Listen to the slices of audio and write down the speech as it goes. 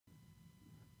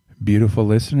Beautiful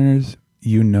listeners,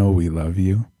 you know we love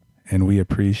you and we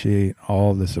appreciate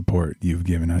all the support you've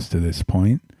given us to this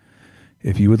point.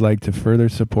 If you would like to further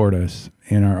support us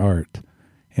in our art,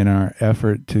 in our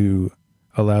effort to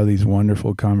allow these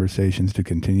wonderful conversations to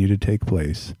continue to take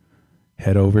place,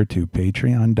 head over to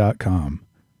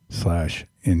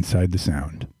patreon.com/inside the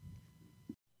sound.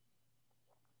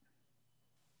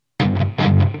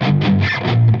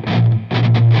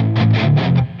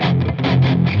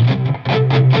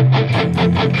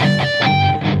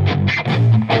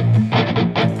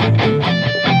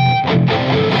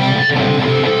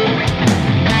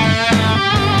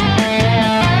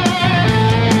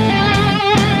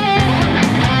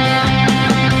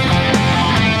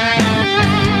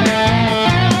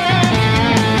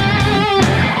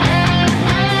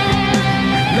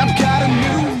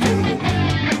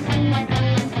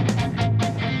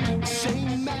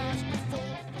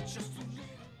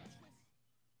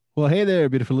 Well, hey there,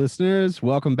 beautiful listeners.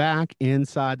 Welcome back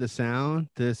Inside the Sound.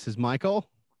 This is Michael.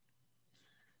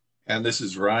 And this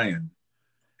is Ryan.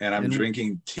 And I'm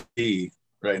drinking tea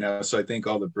right now. So I think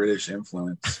all the British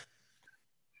influence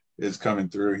is coming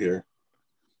through here.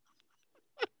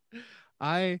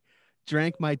 I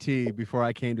drank my tea before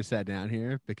I came to sit down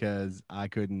here because I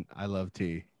love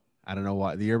tea. I don't know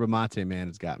why. The yerba mate, man,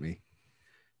 has got me.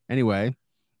 Anyway.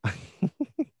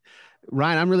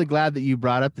 Ryan, I'm really glad that you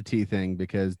brought up the tea thing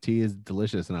because tea is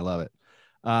delicious and I love it.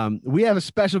 We have a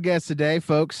special guest today,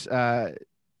 folks.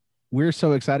 We're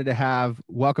so excited to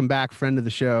welcome back friend of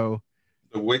the show.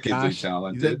 The wickedly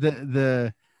talented.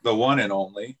 The one and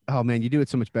only. Oh, man, you do it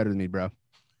so much better than me, bro.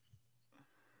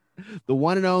 The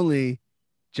one and only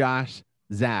Josh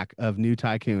Zach of New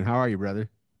Tycoon. How are you, brother?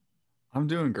 I'm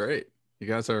doing great. You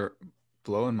guys are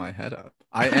blowing my head up.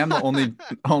 I am the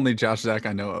only Josh Zach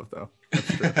I know of, though. You're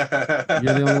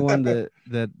the only one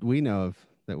that we know of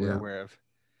that we're aware of.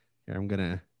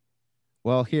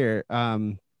 Here,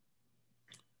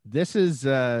 this is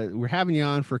we're having you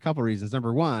on for a couple reasons.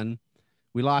 Number one,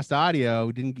 we lost audio.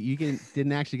 You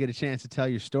didn't actually get a chance to tell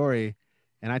your story,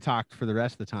 and I talked for the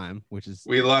rest of the time, which is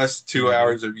we lost 2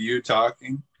 hours of you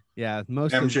talking. Yeah,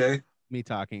 most MJ of me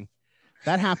talking.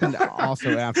 That happened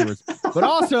also afterwards, but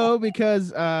also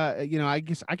because, I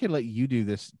guess I could let you do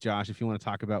this, Josh, if you want to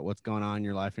talk about what's going on in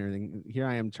your life and everything. Here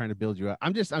I am trying to build you up.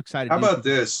 I'm excited. How about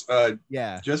this?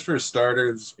 Yeah. Just for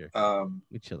starters,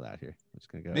 we chill out here. I'm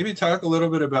just gonna go. Maybe talk a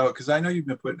little bit about, because I know you've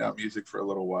been putting out music for a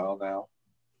little while now.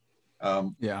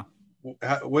 Yeah.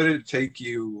 What did it take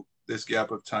you this gap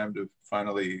of time to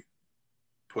finally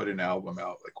put an album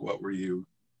out? Like, what were you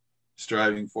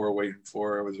striving for, waiting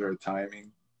for? Was there a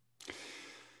timing?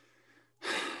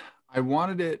 I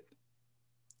wanted it.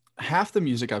 Half the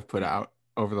music I've put out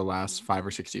over the last 5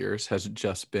 or 6 years has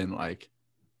just been like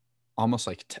almost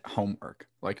like homework.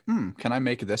 Like, can I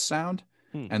make this sound?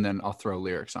 And then I'll throw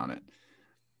lyrics on it.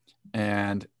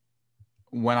 And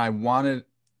when I wanted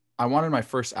my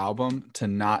first album to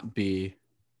not be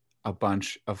a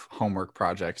bunch of homework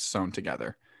projects sewn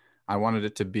together. I wanted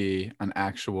it to be an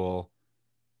actual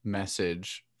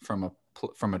message from a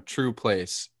true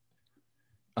place.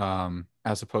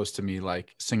 As opposed to me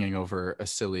like singing over a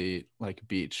silly like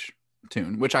beach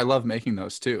tune, which I love making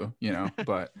those too,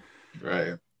 but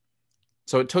right.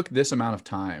 So it took this amount of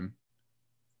time,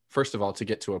 first of all, to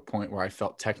get to a point where I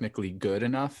felt technically good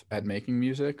enough at making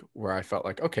music where I felt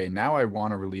like, okay, now I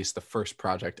want to release the first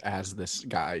project as this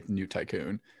guy, New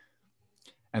Tycoon.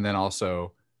 And then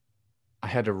also I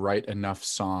had to write enough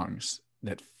songs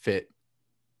that fit.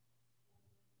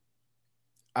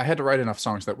 I had to write enough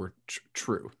songs that were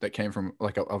true, that came from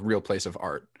like a real place of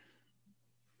art.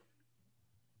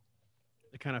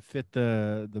 It kind of fit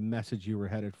the message you were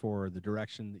headed for, the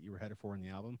direction that you were headed for in the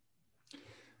album.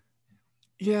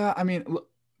 Yeah, I mean,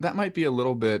 that might be a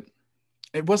little bit,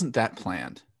 it wasn't that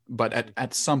planned, but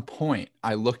at some point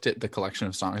I looked at the collection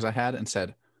of songs I had and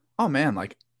said, oh man,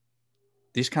 like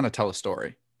these kind of tell a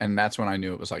story. And that's when I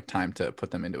knew it was like time to put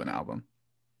them into an album.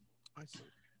 I see.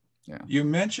 Yeah. You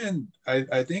mentioned,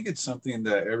 I think it's something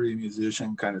that every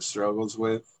musician kind of struggles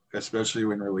with, especially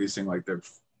when releasing like their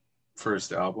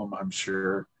first album, I'm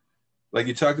sure. Like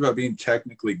you talked about being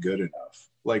technically good enough.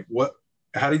 Like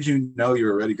how did you know you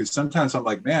were ready? Because sometimes I'm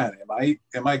like, man,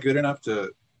 am I good enough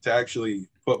to actually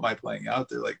put my playing out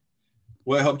there? Like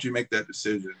what helped you make that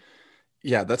decision?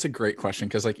 Yeah, that's a great question.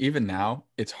 Cause like even now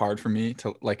it's hard for me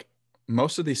to like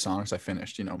most of these songs I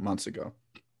finished, months ago.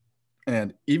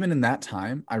 And even in that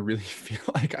time, I really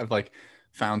feel like I've like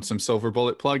found some silver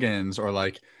bullet plugins or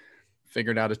like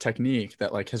figured out a technique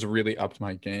that like has really upped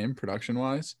my game production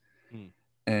wise.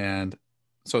 And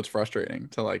So it's frustrating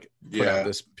to like put Yeah. out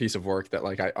this piece of work that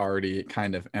like I already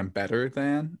kind of am better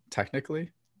than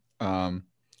technically.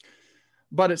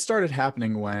 But it started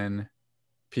happening when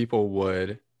people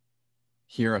would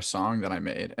hear a song that I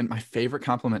made, and my favorite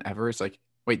compliment ever is like,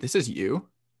 wait, this is you?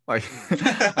 Like,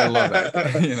 I love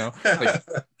that. You know, like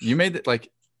you made it,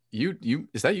 like you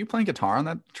is that you playing guitar on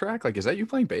that track? Like, is that you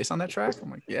playing bass on that track?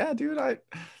 I'm like, yeah, dude,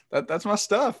 that's my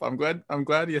stuff. I'm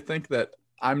glad you think that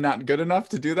I'm not good enough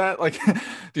to do that. Like,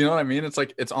 do you know what I mean? It's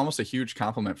like, it's almost a huge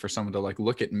compliment for someone to like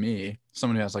look at me,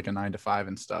 someone who has like a 9 to 5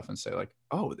 and stuff, and say like,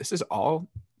 oh, this is all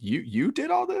you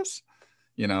did all this,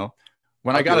 you know.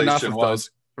 When I got enough of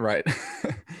those, right.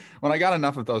 When I got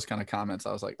enough of those kind of comments,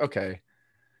 I was like, okay,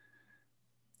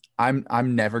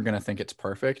 I'm never gonna think it's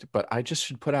perfect, but I just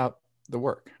should put out the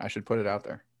work. I should put it out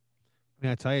there. I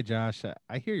mean, I tell you, Josh,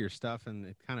 I hear your stuff, and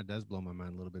it kind of does blow my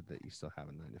mind a little bit that you still have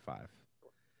a 9 to 5.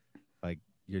 Like,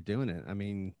 you're doing it. I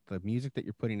mean, the music that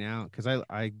you're putting out, because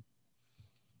I,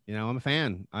 you know, I'm a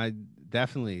fan. I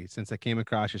definitely, since I came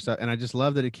across your stuff, and I just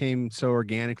love that it came so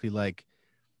organically. Like,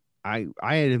 I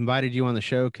had invited you on the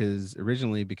show because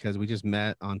we just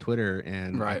met on Twitter,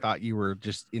 and I Right. thought you were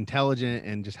just intelligent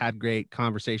and just had great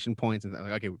conversation points, and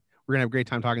like, okay, we're gonna have a great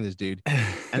time talking to this dude.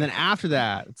 And then after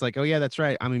that, it's like, oh yeah, that's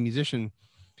right, I'm a musician.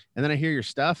 And then I hear your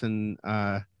stuff, and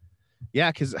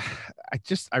yeah, because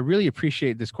I really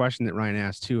appreciate this question that Ryan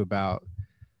asked too about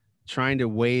trying to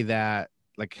weigh that,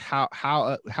 like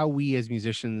how we as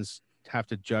musicians have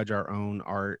to judge our own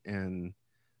art and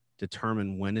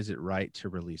determine when is it right to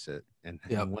release it, and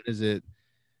when is it,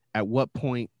 at what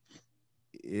point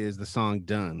is the song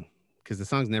done? Because the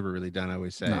song's never really done, I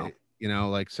always say. No. You know,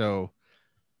 like, so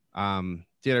dude,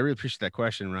 I really appreciate that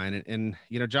question, Ryan. And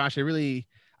you know, Josh, I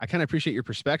kind of appreciate your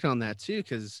perspective on that too,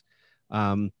 because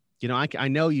you know, I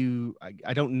know you,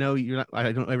 I don't know, you're not,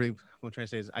 I don't everything. What I'm trying to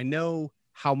say is, I know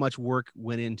how much work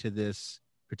went into this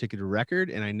particular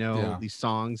record, and I know these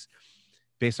songs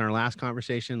based on our last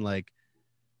conversation, like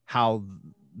how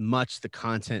much the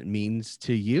content means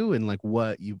to you and like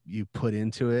what you put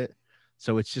into it.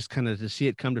 So it's just kind of to see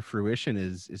it come to fruition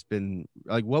is been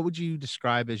like, what would you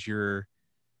describe as your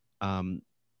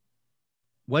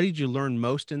what did you learn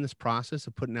most in this process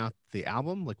of putting out the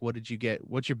album? Like, what did you get?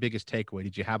 What's your biggest takeaway?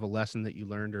 Did you have a lesson that you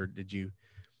learned, or did you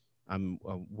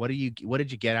what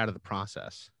did you get out of the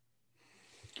process?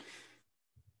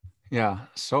 Yeah,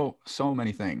 so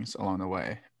many things along the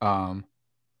way.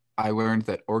 I learned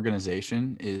that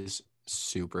organization is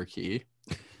super key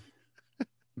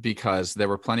because there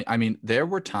were plenty. I mean, there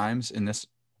were times in this,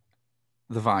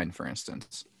 The Vine, for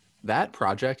instance, that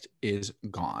project is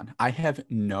gone. I have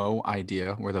no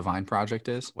idea where the Vine project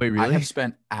is. Wait, really? I have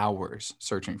spent hours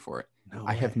searching for it. No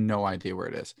I way. have no idea where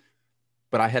it is.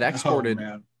 But I had exported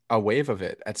a wave of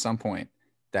it at some point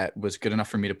that was good enough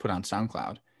for me to put on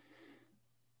SoundCloud.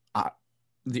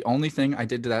 The only thing I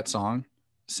did to that song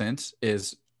since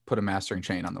is put a mastering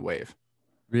chain on the wave.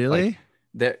 Really? Like,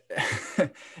 that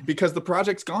because the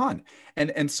project's gone.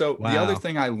 And so the other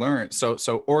thing I learned,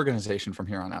 so organization from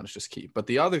here on out is just key. But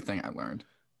the other thing I learned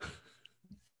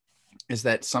is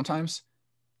that sometimes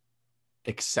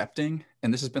accepting,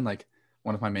 and this has been like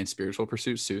one of my main spiritual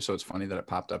pursuits too, so it's funny that it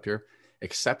popped up here,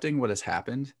 accepting what has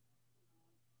happened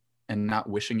and not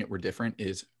wishing it were different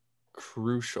is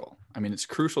crucial. I mean, it's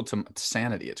crucial to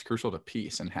sanity. It's crucial to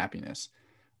peace and happiness.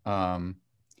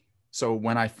 So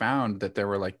when I found that there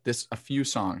were like a few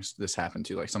songs this happened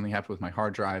to, like something happened with my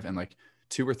hard drive and like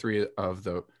 2 or 3 of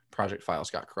the project files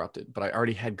got corrupted, but I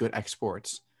already had good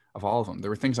exports of all of them.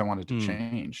 There were things I wanted to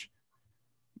change,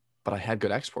 but I had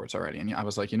good exports already. And I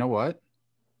was like, you know what?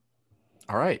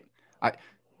 All right.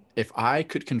 If I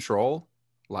could control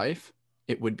life,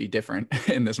 it would be different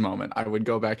in this moment. I would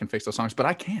go back and fix those songs, but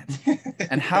I can't.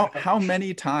 And how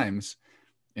many times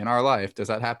in our life does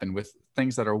that happen with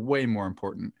things that are way more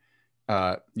important,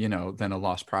 you know, than a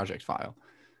lost project file?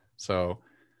 So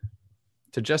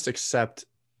to just accept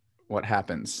what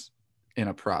happens in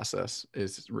a process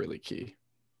is really key.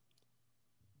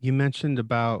 You mentioned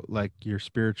about like your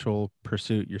spiritual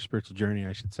pursuit, your spiritual journey,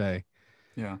 I should say.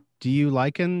 Yeah. Do you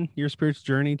liken your spiritual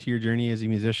journey to your journey as a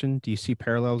musician? Do you see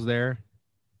parallels there?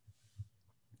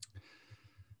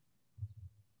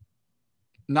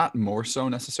 Not more so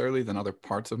necessarily than other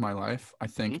parts of my life. I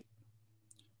think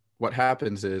what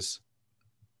happens is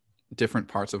different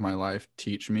parts of my life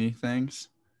teach me things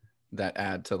that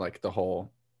add to like the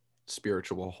whole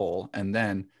spiritual whole. And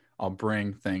then I'll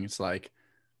bring things like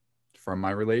from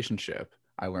my relationship,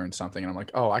 I learned something and I'm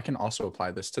like, oh, I can also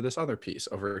apply this to this other piece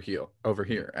over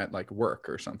here at like work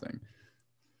or something.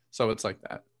 So it's like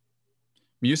that.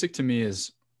 Music to me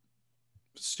is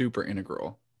super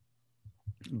integral,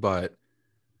 but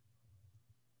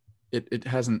it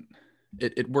hasn't,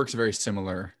 it works very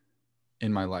similar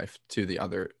in my life to the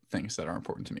other things that are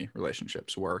important to me,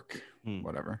 relationships, work,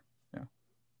 whatever. Yeah.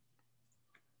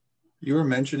 You were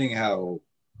mentioning how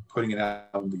putting an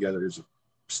album together is a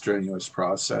strenuous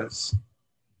process.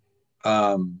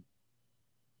 Like,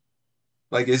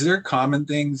 is there common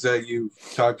things that you've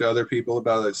talked to other people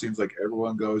about that seems like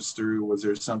everyone goes through? Was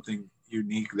there something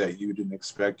unique that you didn't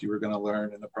expect you were going to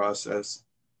learn in the process?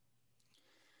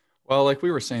 Well, like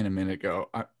we were saying a minute ago,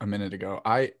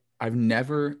 I've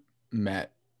never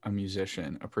met a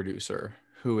musician, a producer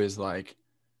who is like,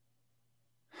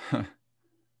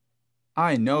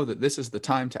 I know that this is the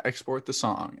time to export the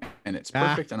song and it's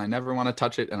perfect and I never want to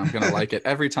touch it and I'm going to like it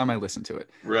every time I listen to it.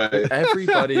 Right.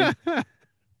 Everybody,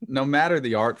 no matter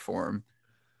the art form,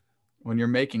 when you're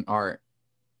making art,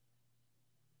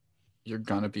 you're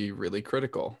going to be really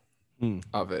critical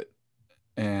of it.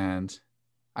 And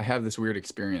I have this weird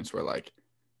experience where like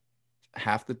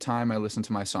half the time I listen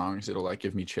to my songs, it'll like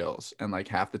give me chills. And like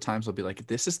half the times I'll be like,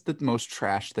 this is the most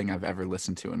trash thing I've ever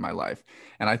listened to in my life.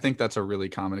 And I think that's a really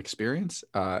common experience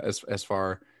as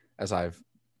far as I've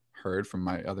heard from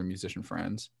my other musician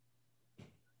friends.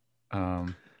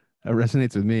 That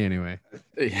resonates with me anyway.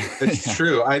 It's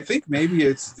true. I think maybe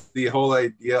it's the whole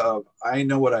idea of, I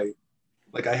know what I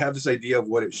have this idea of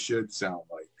what it should sound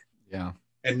like. Yeah.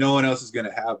 And no one else is going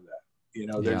to have that. You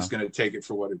know, they're just going to take it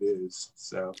for what it is.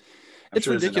 So it's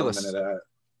ridiculous. Of that.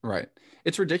 Right.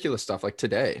 It's ridiculous stuff. Like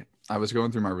today, I was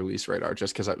going through my release radar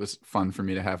just because it was fun for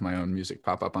me to have my own music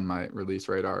pop up on my release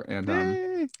radar. And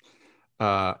there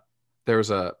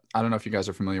was I don't know if you guys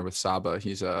are familiar with Saba.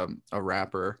 He's a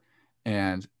rapper.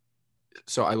 And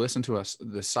so I listened to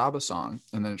the Saba song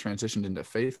and then it transitioned into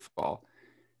Faithful.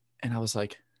 And I was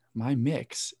like, my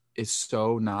mix is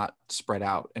so not spread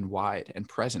out and wide and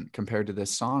present compared to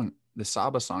this song, the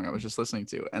Saba song I was just listening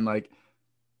to. And like,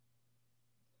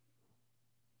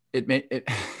 it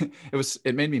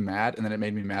made me mad. And then it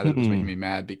made me mad that it was making me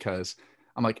mad because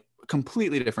I'm like,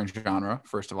 completely different genre,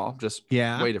 first of all, just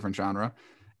way different genre.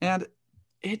 And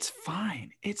it's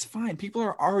fine. It's fine. People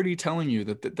are already telling you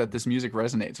that this music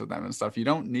resonates with them and stuff. You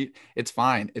don't need, it's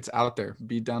fine. It's out there.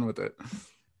 Be done with it.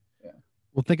 Yeah.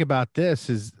 Well, think about this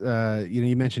is,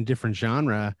 you mentioned different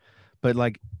genre, but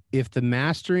like if the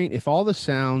mastering, if all the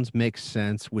sounds make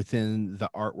sense within the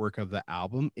artwork of the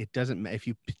album, it doesn't, if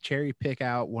you cherry pick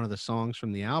out one of the songs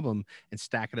from the album and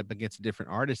stack it up against a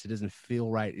different artist, it doesn't feel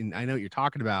right. And I know what you're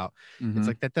talking about. It's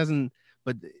like, that doesn't,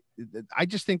 but I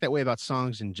just think that way about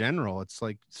songs in general. It's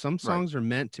like some songs are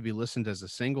meant to be listened as a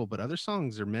single, but other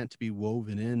songs are meant to be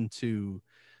woven into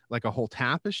like a whole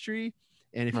tapestry.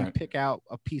 And if you pick out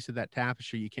a piece of that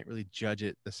tapestry, you can't really judge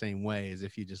it the same way as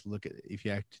if you just look at it, if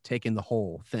you have to take in the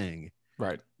whole thing.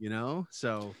 Right.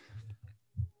 So,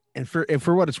 and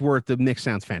for what it's worth, the mix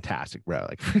sounds fantastic, bro.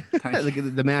 Like,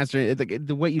 like the master,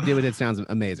 the what you did with it sounds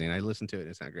amazing. I listened to it and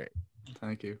it sounded great.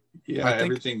 Thank you. Yeah.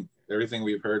 Everything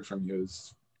we've heard from you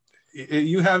is,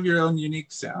 you have your own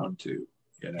unique sound too,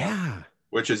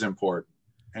 which is important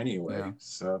anyway. Yeah.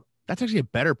 So that's actually a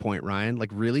better point, Ryan. Like,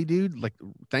 really, dude? Like,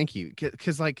 thank you.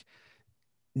 Because like,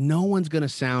 no one's going to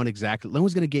sound exactly, no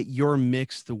one's going to get your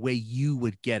mix the way you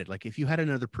would get it. Like if you had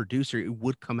another producer, it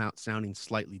would come out sounding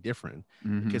slightly different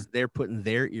because they're putting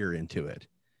their ear into it.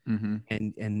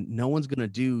 And no one's going to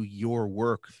do your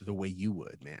work the way you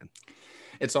would, man.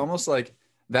 It's almost like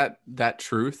that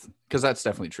truth, because that's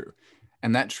definitely true.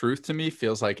 And that truth to me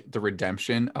feels like the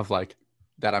redemption of like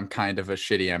that I'm kind of a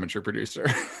shitty amateur producer.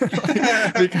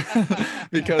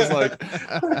 because like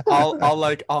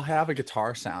I'll have a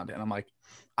guitar sound and I'm like,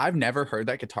 I've never heard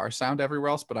that guitar sound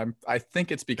everywhere else, but I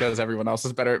think it's because everyone else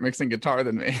is better at mixing guitar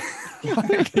than me.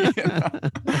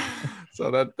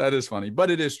 So that is funny, but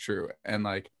it is true. And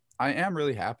like I am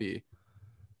really happy.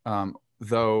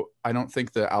 Though I don't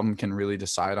think the album can really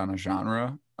decide on a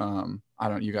genre.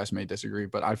 You guys may disagree,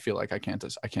 but I feel like I can't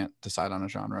decide on a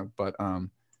genre, but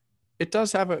it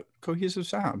does have a cohesive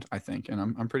sound, I think, and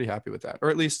I'm pretty happy with that. Or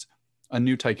at least a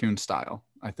new Tycoon style,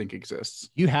 I think, exists.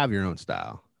 You have your own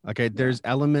style. Okay, there's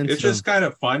elements. It's just kind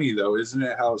of funny though, isn't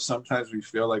it? How sometimes we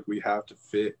feel like we have to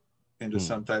fit into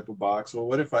some type of box. Well,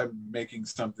 what if I'm making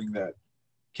something that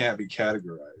can't be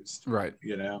categorized? Right.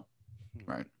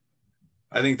 Right.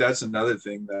 I think that's another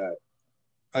thing that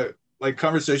I like,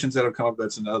 conversations that'll come up.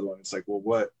 That's another one. It's like, well,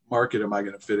 what market am I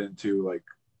going to fit into? Like,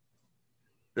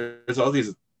 there's all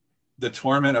these, the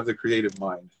torment of the creative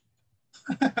mind.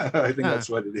 I think that's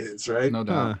what it is, right? No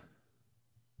doubt.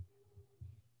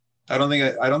 I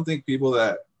don't think people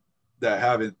that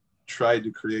haven't tried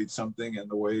to create something in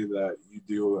the way that you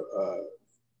do,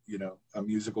 a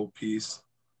musical piece,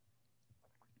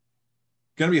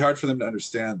 it's going to be hard for them to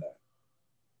understand that.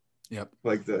 Yep.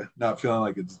 Like the not feeling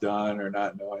like it's done or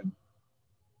not knowing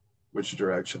which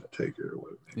direction to take it or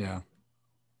whatever. Yeah.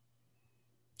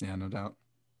 Yeah, no doubt.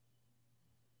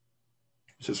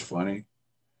 It's just funny.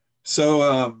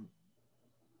 So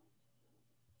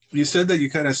you said that you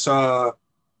kind of saw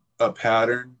a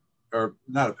pattern, or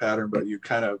not a pattern, but you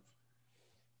kind of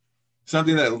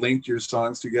something that linked your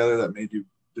songs together that made you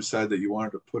decide that you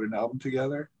wanted to put an album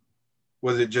together.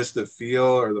 Was it just the feel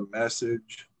or the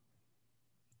message?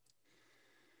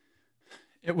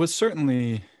 It was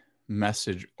certainly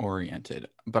message oriented,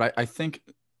 but I think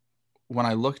when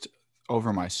I looked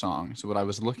over my songs, what I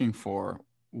was looking for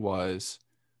was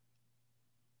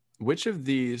which of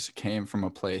these came from a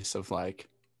place of like,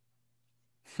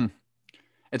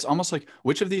 it's almost like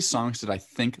which of these songs did I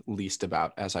think least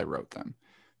about as I wrote them?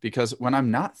 Because when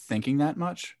I'm not thinking that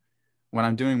much, when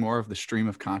I'm doing more of the stream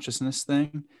of consciousness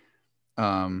thing,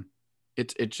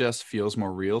 it just feels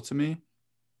more real to me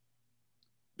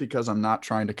because I'm not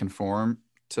trying to conform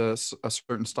to a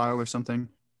certain style or something.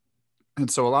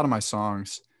 And so a lot of my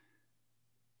songs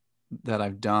that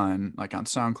I've done, like on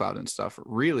SoundCloud and stuff,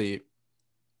 really,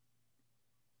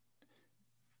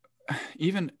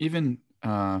 even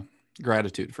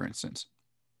Gratitude, for instance.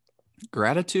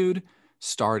 Gratitude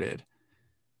started,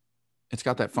 it's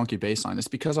got that funky bass line. It's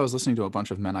because I was listening to a bunch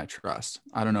of Men I Trust.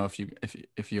 I don't know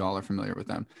if you all are familiar with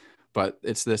them, but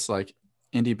it's this like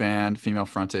indie band, female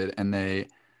fronted, and they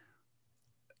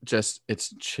just,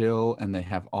 it's chill, and they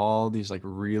have all these like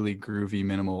really groovy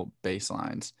minimal bass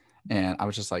lines, and I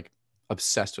was just like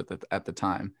obsessed with it at the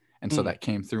time, and so that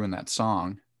came through in that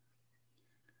song.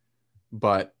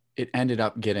 But it ended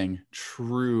up getting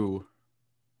true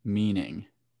meaning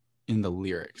in the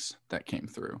lyrics that came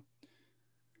through.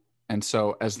 And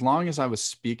so as long as I was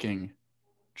speaking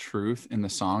truth in the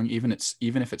song, even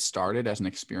if it started as an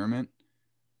experiment,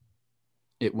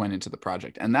 it went into the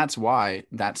project. And that's why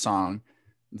that song,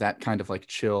 that kind of like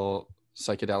chill,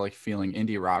 psychedelic feeling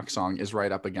indie rock song, is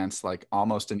right up against like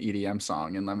almost an EDM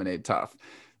song in Lemonade Tough,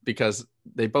 because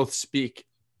they both speak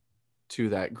to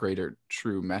that greater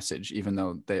true message, even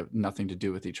though they have nothing to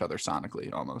do with each other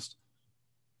sonically almost.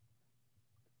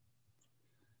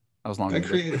 I was long. It's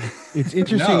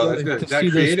interesting to that see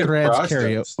those threads process,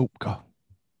 carry. Oh,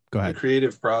 go ahead. The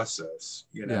creative process,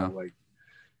 like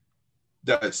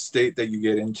that state that you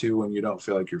get into when you don't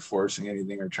feel like you're forcing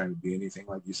anything or trying to be anything.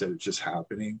 Like you said, it's just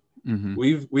happening.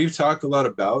 Mm-hmm. We've talked a lot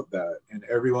about that, and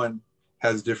everyone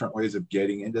has different ways of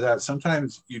getting into that.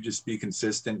 Sometimes you just be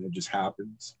consistent and it just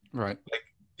happens. Right. Like,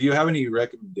 do you have any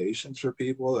recommendations for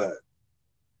people that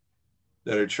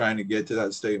are trying to get to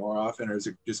that state more often, or is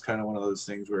it just kind of one of those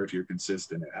things where if you're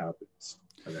consistent, it happens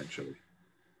eventually?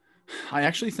 I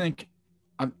actually think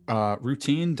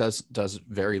routine does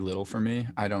very little for me.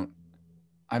 I don't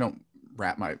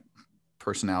wrap my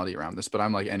personality around this, but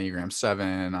I'm like Enneagram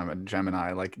 7. I'm a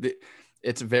Gemini. Like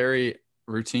it's very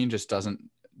routine, just doesn't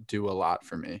do a lot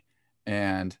for me.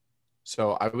 And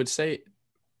so I would say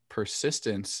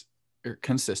persistence, or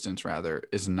consistence rather,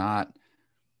 is not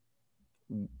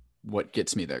what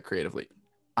gets me there creatively.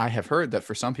 I have heard that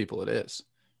for some people it is.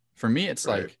 For me, it's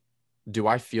right. Like, do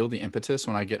I feel the impetus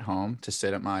when I get home to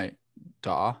sit at my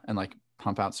DAW and like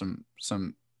pump out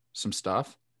some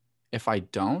stuff? If I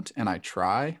don't and I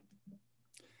try,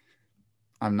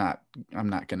 I'm not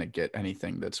going to get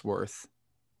anything that's worth.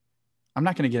 I'm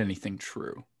not going to get anything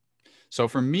true. So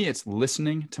for me, it's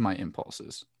listening to my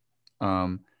impulses.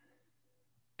 And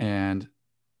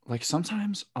like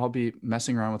sometimes I'll be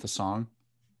messing around with a song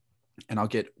and I'll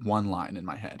get one line in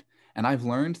my head. And I've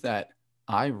learned that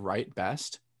I write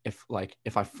best if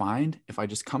I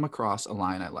just come across a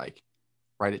line I like,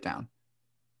 write it down.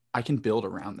 I can build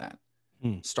around that.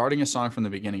 Starting a song from the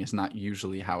beginning is not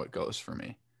usually how it goes for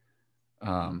me.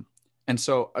 And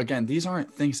so again, these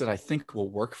aren't things that I think will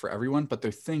work for everyone, but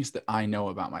they're things that I know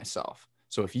about myself.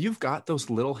 So if you've got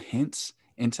those little hints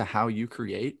into how you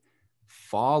create,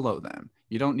 follow them.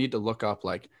 You don't need to look up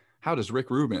like, how does Rick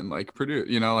Rubin like produce,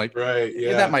 like, right.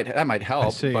 Yeah. That might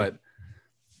help,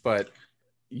 but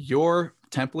your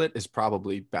template is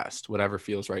probably best. Whatever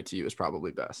feels right to you is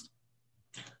probably best.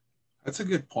 That's a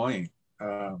good point.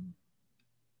 And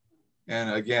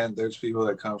again, there's people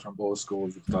that come from both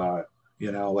schools of thought,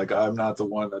 like I'm not the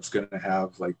one that's going to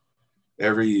have like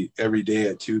every day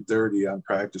at 2:30, I'm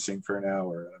practicing for an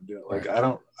hour. I'm doing like,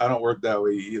 right. I don't work that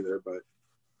way either, but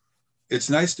it's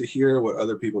nice to hear what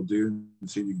other people do and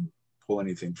see if you can pull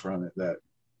anything from it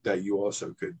that you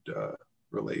also could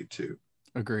relate to.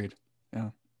 Agreed. Yeah.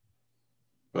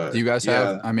 But do you guys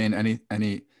have,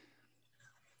 any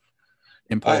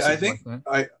impulses? I think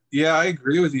like I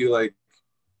agree with you. Like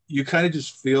you kind of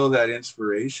just feel that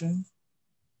inspiration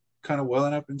kind of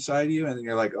welling up inside you, and then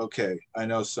you're like, okay, I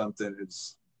know something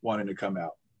is wanting to come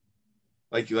out.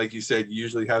 Like you said, you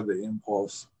usually have the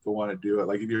impulse to want to do it.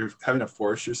 Like if you're having to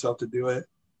force yourself to do it,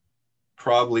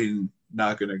 probably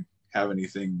not going to have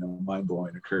anything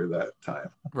mind-blowing occur that time.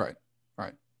 Right.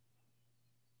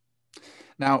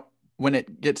 Now, when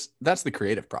it gets, that's the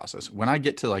creative process. When I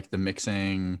get to like the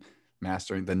mixing,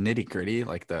 mastering, the nitty gritty,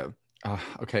 like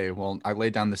okay, well, I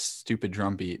laid down this stupid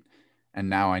drum beat and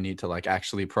now I need to like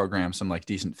actually program some like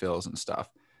decent fills and stuff.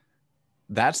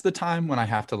 That's the time when I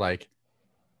have to like,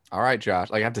 all right, Josh,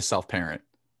 like I have to self-parent.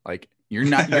 Like you're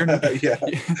Yeah.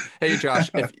 Hey Josh,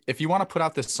 if you want to put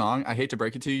out this song, I hate to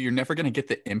break it to you, you're never gonna get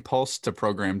the impulse to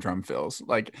program drum fills.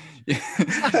 Like you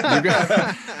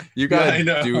gotta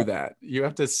do that. You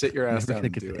have to sit your ass down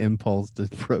and do it. Impulse to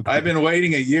program. I've been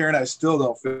waiting a year and I still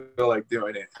don't feel like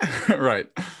doing it. Right.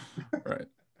 I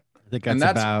think that's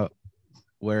about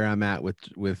where I'm at with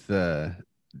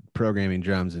programming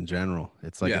drums in general.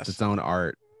 It's like it's its own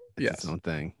art. It's its own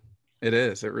thing. It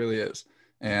is. It really is.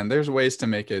 And there's ways to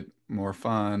make it more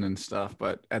fun and stuff.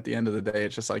 But at the end of the day,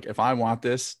 it's just like, if I want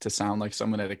this to sound like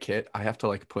someone at a kit, I have to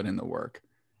like put in the work.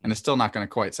 And it's still not going to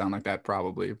quite sound like that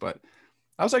probably. But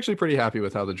I was actually pretty happy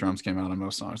with how the drums came out on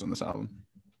most songs on this album.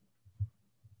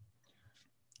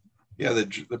 Yeah,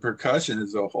 the percussion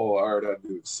is a whole art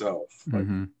unto itself. Like,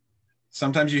 Mm-hmm.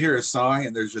 sometimes you hear a song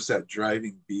and there's just that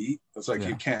driving beat. It's like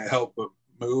you can't help but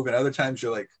move. And other times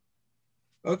you're like,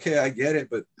 okay, I get it,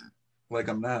 but like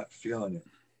I'm not feeling it.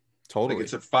 Totally. Like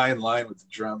it's a fine line with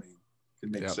drumming. It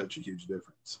can make such a huge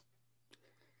difference.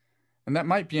 And that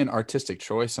might be an artistic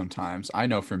choice sometimes. I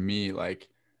know for me, like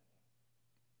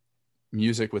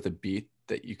music with a beat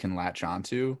that you can latch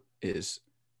onto is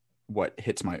what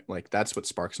hits my, like, that's what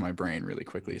sparks my brain really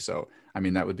quickly. So, I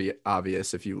mean, that would be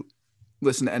obvious if you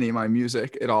listen to any of my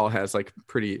music. It all has like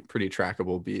pretty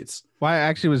trackable beats. Well, I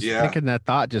actually was thinking that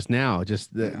thought just now,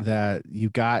 just that you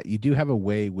do have a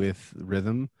way with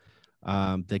rhythm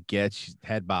that gets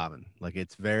head bobbing. Like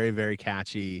it's very, very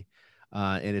catchy.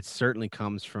 And it certainly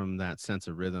comes from that sense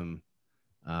of rhythm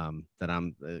that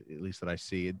I'm, at least that I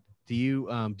see. Do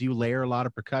you layer a lot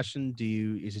of percussion?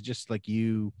 Is it just like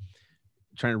you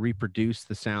trying to reproduce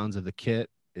the sounds of the kit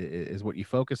is what you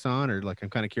focus on? Or like, I'm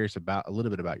kind of curious about a little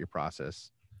bit about your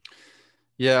process.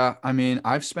 Yeah. I mean,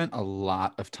 I've spent a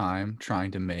lot of time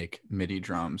trying to make MIDI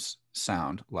drums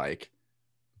sound like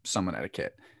someone at a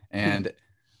kit. And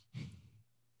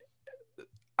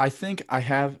I think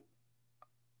I'm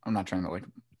not trying to like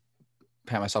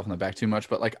pat myself on the back too much,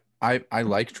 but like I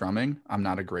like drumming. I'm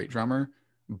not a great drummer,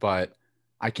 but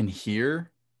I can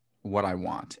hear what I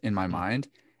want in my mind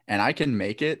and I can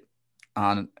make it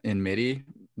in MIDI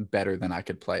better than I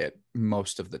could play it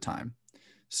most of the time.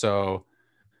 So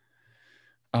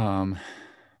I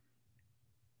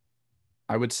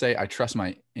would say I trust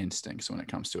my instincts when it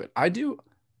comes to it. I do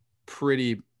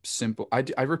pretty simple.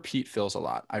 I repeat fills a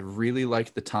lot. I really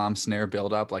like the tom snare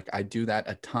buildup. Like I do that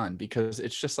a ton because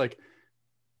it's just like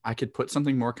I could put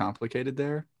something more complicated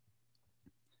there,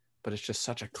 but it's just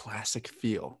such a classic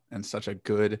feel and such a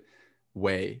good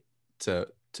way to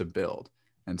build.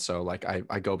 And so like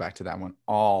I go back to that one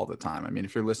all the time. I mean,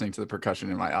 if you're listening to the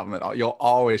percussion in my album at all, you'll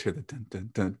always hear the dun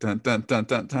dun dun dun dun dun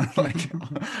dun dun. Like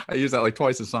I use that like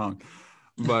twice a song.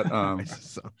 But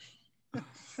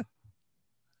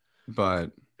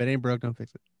but if it ain't broke, don't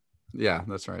fix it. Yeah,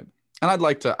 that's right. And I'd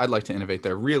like to innovate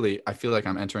there. Really, I feel like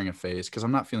I'm entering a phase because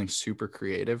I'm not feeling super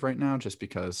creative right now just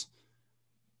because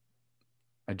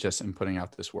I just am putting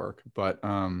out this work. But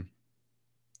I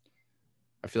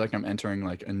feel like I'm entering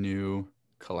like a new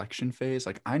collection phase.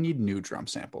 Like I need new drum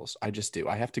samples. I just do.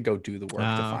 I have to go do the work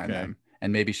to find them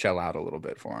and maybe shell out a little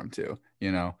bit for them too,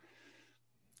 you know?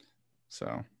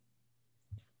 So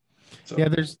yeah,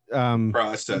 there's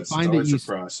process. It's always a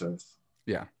process.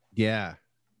 Yeah. Yeah.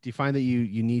 Do you find that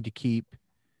you need to keep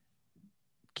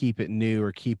it new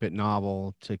or keep it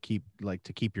novel to keep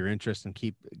your interest and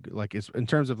keep like it's in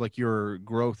terms of like your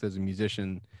growth as a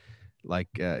musician? Like,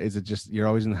 is it just you're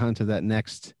always in the hunt of that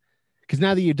next? Because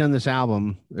now that you've done this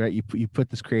album, right? You put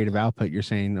this creative output. You're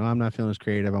saying, "Oh, I'm not feeling as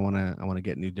creative. I want to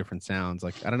get new different sounds."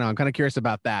 Like, I don't know. I'm kind of curious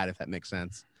about that. If that makes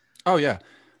sense. Oh yeah,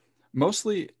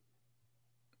 mostly.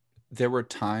 There were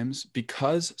times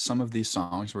because some of these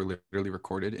songs were literally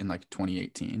recorded in like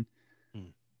 2018.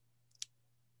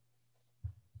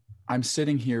 I'm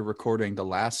sitting here recording the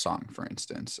last song, for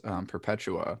instance,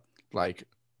 Perpetua, like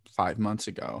 5 months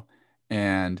ago,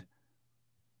 and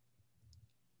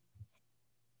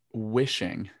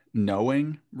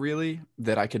knowing really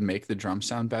that I could make the drum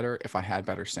sound better if I had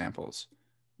better samples,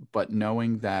 but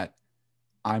knowing that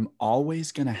I'm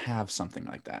always going to have something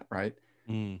like that, right?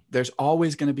 there's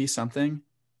always going to be something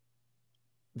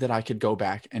that I could go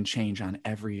back and change on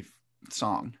every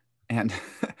song. And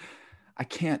I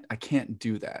can't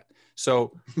do that.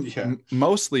 So Yeah.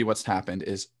 Mostly what's happened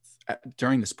is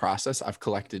during this process, I've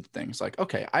collected things like,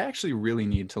 okay, I actually really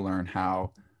need to learn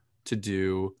how to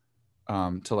do,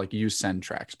 to like use send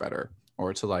tracks better,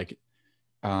 or to like,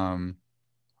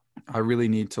 I really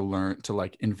need to learn to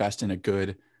like invest in a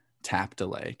good tap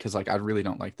delay. Cause like, I really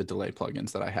don't like the delay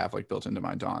plugins that I have like built into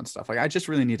my DAW and stuff. Like, I just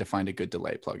really need to find a good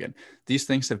delay plugin. These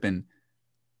things I've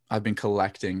been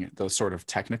collecting those sort of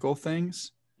technical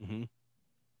things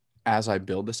as I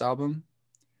build this album,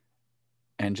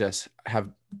 and just have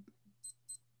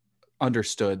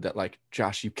understood that like,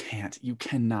 Josh, you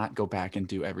cannot go back and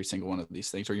do every single one of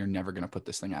these things, or you're never going to put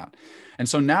this thing out. And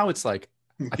so now it's like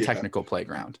a technical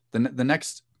playground. The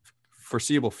next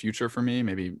foreseeable future for me,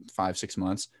 maybe 5-6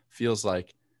 months, feels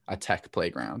like a tech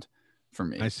playground for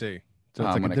me. I see. So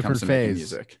it's like when a it comes different to making phase.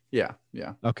 music. Yeah.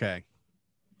 Okay.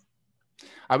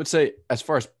 I would say as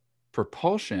far as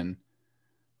propulsion,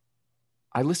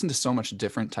 I listen to so much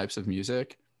different types of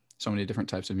music, so many different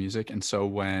types of music. And so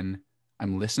when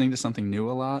I'm listening to something new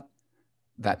a lot,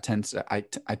 that I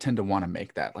tend to want to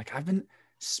make that. Like, I've been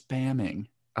spamming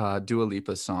Dua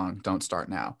Lipa's song, Don't Start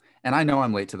Now. And I know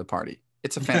I'm late to the party.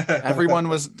 It's everyone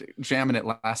was jamming it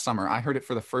last summer. I heard it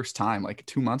for the first time like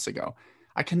 2 months ago.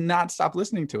 I cannot stop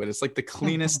listening to it. It's like the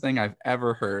cleanest thing I've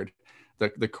ever heard.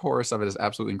 The chorus of it is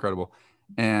absolutely incredible.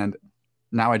 And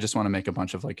now I just want to make a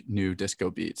bunch of like new disco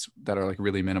beats that are like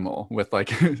really minimal with like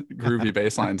groovy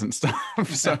bass lines and stuff.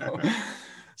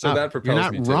 So that propels you're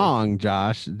not me too. wrong,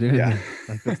 Josh. Dude, Yeah.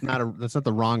 like, that's not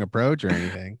the wrong approach or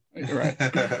anything. Right.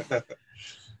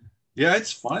 Yeah,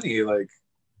 it's funny. Like,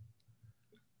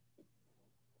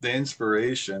 the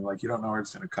inspiration, like, you don't know where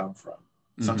it's going to come from.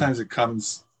 Sometimes it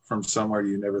comes from somewhere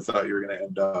you never thought you were going to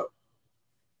end up.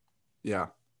 Yeah.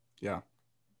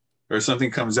 Or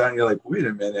something comes out and you're like, wait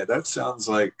a minute, that sounds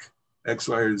like X,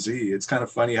 Y, or Z. It's kind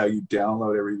of funny how you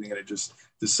download everything and it just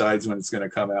decides when it's going to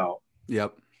come out.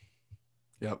 Yep.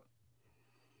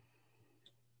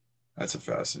 That's a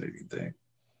fascinating thing.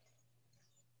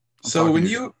 I'm So when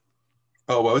talking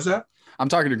what was that? I'm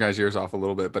talking your guys' ears off a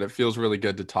little bit, but it feels really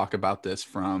good to talk about this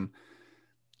from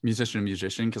musician to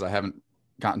musician, because I haven't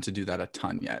gotten to do that a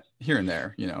ton yet, here and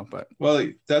there, but. Well,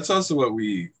 that's also what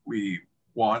we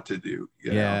want to do.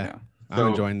 Yeah. I'm So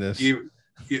enjoying this.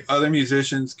 Other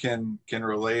musicians can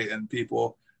relate, and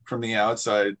people from the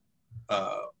outside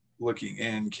looking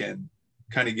in can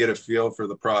kind of get a feel for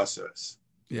the process.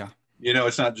 Yeah.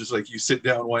 It's not just like you sit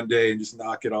down one day and just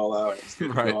knock it all out and it's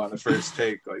gonna Right. go on the first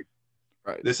take. Like,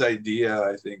 right. This idea,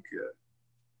 I think,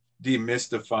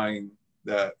 demystifying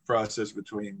that process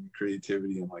between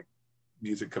creativity and like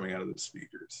music coming out of the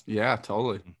speakers. Yeah,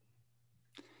 totally.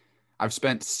 I've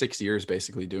spent 6 years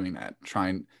basically doing that,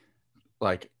 trying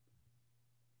like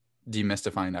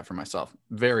demystifying that for myself.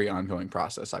 Very ongoing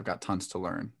process. I've got tons to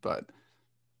learn, but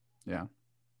yeah.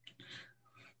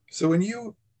 So when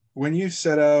you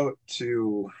set out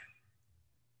to,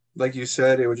 like you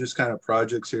said, it was just kind of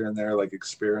projects here and there, like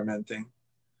experimenting,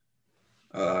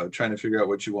 trying to figure out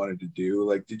what you wanted to do.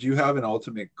 Like, did you have an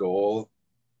ultimate goal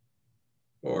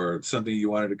or something you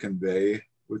wanted to convey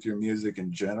with your music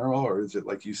in general? Or is it,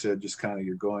 like you said, just kind of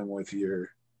you're going with your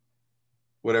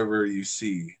whatever you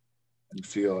see and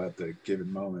feel at the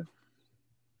given moment?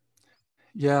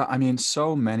 Yeah, I mean,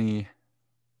 so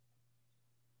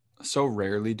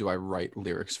rarely do I write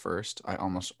lyrics first. I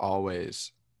almost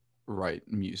always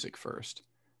write music first.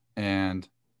 And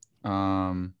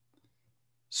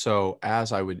so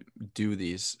as I would do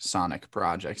these sonic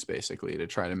projects, basically to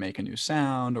try to make a new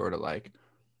sound or to like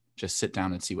just sit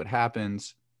down and see what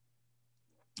happens,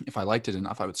 if I liked it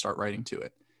enough, I would start writing to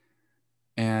it.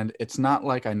 And it's not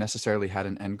like I necessarily had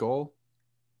an end goal.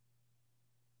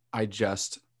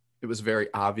 It was very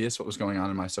obvious what was going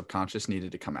on in my subconscious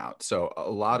needed to come out. So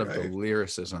a lot of the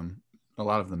lyricism, a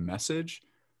lot of the message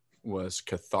was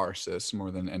catharsis more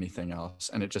than anything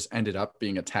else. And it just ended up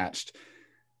being attached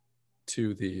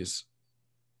to these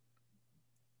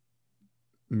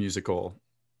musical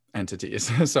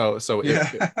entities.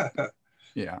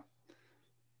 Yeah.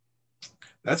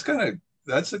 That's a kind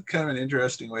of an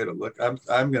interesting way to look. I'm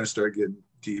going to start getting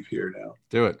deep here now.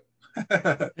 Do it.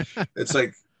 It's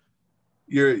like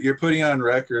you're putting on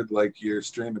record like your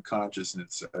stream of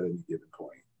consciousness at any given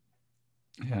point.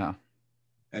 Yeah.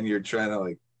 And you're trying to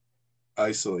like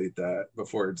isolate that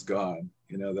before it's gone,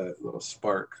 that little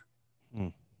spark.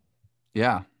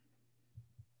 Yeah.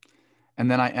 And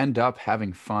then I end up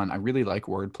having fun. I really like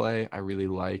wordplay. I really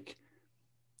like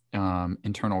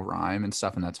internal rhyme and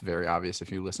stuff. And that's very obvious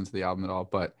if you listen to the album at all.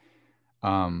 But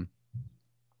So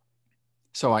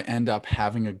I end up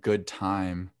having a good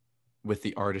time with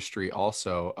the artistry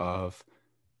also of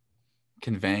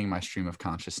conveying my stream of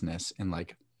consciousness in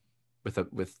like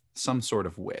with some sort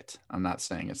of wit. I'm not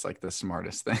saying it's like the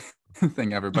smartest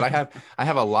thing ever, but I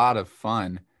have a lot of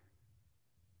fun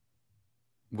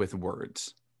with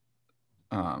words.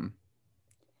 I'm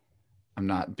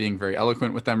not being very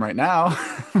eloquent with them right now.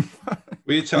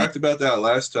 We talked about that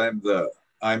last time.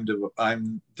 I'm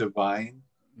divine,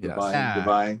 Yes.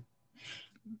 divine,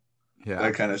 Yeah.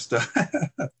 that kind of stuff.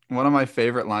 One of my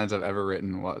favorite lines I've ever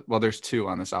written was, well, there's two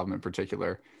on this album in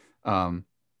particular.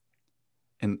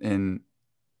 In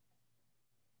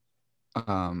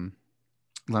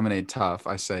Lemonade Tough,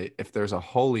 I say, if there's a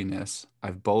holiness,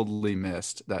 I've boldly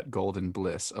missed that golden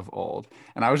bliss of old.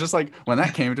 And I was just like, when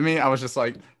that came to me, I was just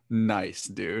like, nice,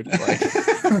 dude. Like,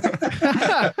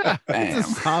 It's a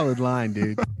solid line,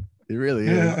 dude. It really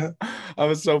is. I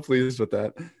was so pleased with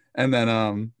that. And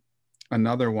then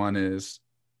another one is,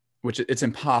 which it's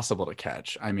impossible to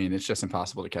catch. I mean, it's just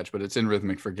impossible to catch, but it's in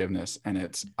Rhythmic Forgiveness. And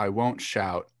it's, I won't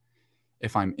shout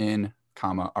if I'm in,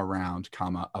 comma, around,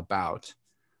 comma, about.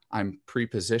 I'm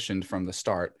prepositioned from the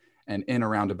start, and in,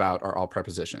 around, about are all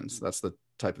prepositions. That's the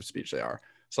type of speech they are.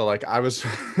 So like I was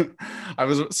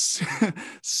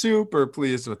super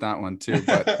pleased with that one too,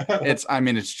 but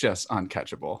it's just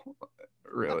uncatchable,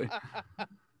 really.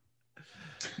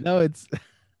 No, it's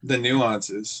the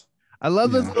nuances. I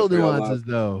love those little nuances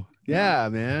though. Yeah,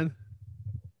 man.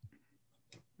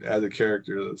 Yeah, the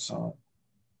character of the song.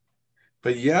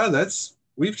 But yeah,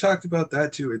 we've talked about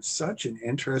that too. It's such an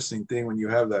interesting thing when you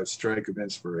have that strike of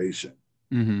inspiration.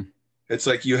 Mm-hmm. It's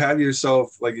like you have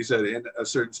yourself, like you said, in a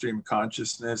certain stream of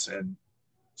consciousness. And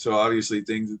so obviously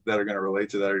things that are going to relate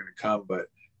to that are going to come. But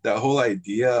that whole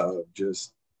idea of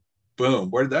just, boom,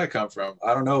 where did that come from?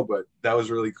 I don't know, but that was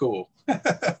really cool.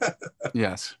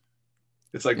 Yes.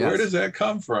 It's like, where does that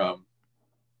come from?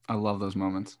 I love those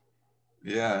moments.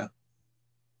 Yeah.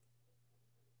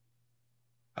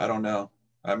 I don't know.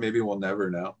 Maybe we'll never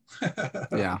know.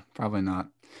 Yeah, probably not.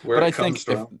 Where but it I comes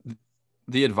think from. if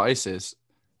the advice is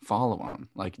follow them.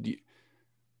 Like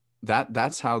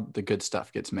that's how the good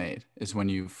stuff gets made, is when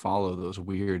you follow those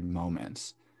weird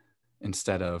moments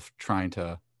instead of trying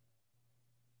to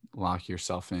lock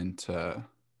yourself into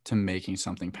making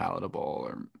something palatable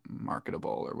or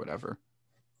marketable or whatever.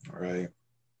 Right.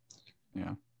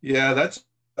 Yeah. Yeah,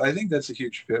 I think that's a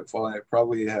huge pitfall, and it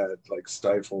probably had like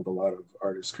stifled a lot of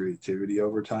artists' creativity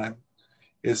over time,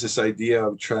 is this idea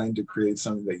of trying to create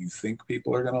something that you think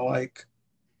people are going to like,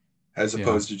 as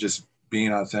opposed to just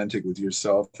being authentic with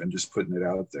yourself and just putting it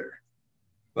out there.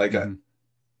 Like,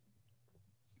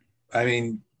 I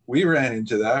mean, we ran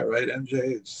into that, right, MJ?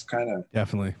 It's kind of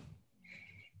definitely.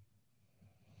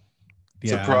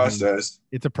 It's a process.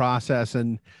 It's a process,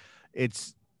 and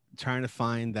it's trying to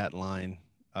find that line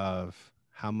of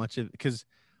how much of, because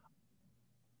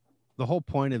the whole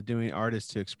point of doing art is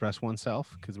to express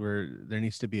oneself, because there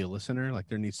needs to be a listener, like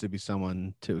there needs to be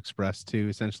someone to express to,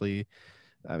 essentially.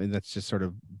 I mean, that's just sort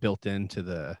of built into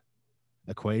the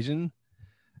equation.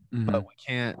 But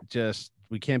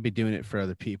we can't be doing it for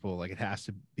other people. Like, it has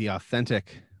to be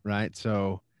authentic, right?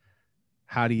 So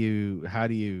how do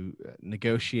you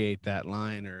negotiate that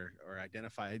line or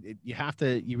identify it?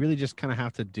 You really just kind of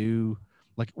have to do,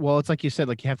 like, well, it's like you said,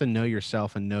 like you have to know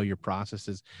yourself and know your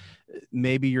processes.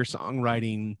 Maybe your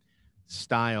songwriting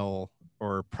style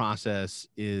or process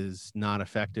is not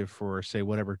effective for, say,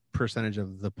 whatever percentage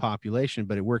of the population,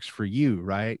 but it works for you,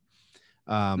 right?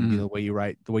 You know, the way you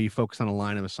write, the way you focus on a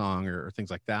line of a song or things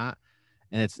like that.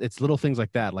 And it's little things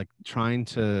like that, like trying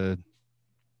to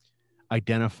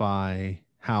identify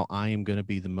how I am going to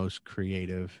be the most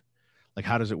creative. Like,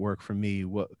 how does it work for me?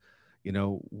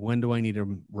 When do I need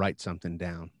to write something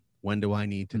down? When do I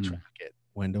need to track it?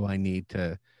 When do I need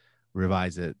to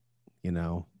revise it?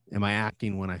 Am I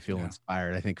acting when I feel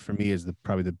inspired? I think for me is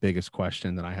probably the biggest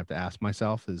question that I have to ask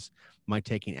myself is, am I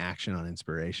taking action on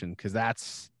inspiration? Because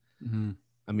that's,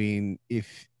 I mean,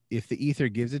 if the ether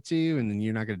gives it to you and then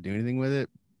you're not going to do anything with it,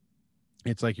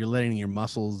 it's like you're letting your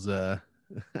muscles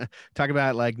talk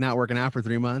about like not working out for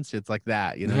 3 months. It's like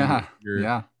that,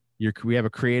 we have a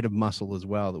creative muscle as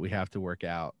well that we have to work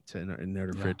out in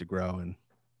order for it to grow. And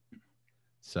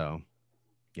so,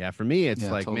 for me, it's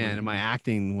like, totally. Man, am I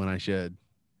acting when I should?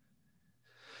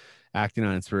 Acting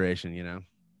on inspiration,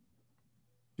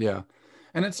 Yeah.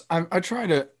 And I try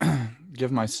to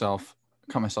cut myself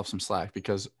some slack,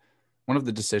 because one of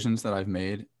the decisions that I've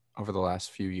made over the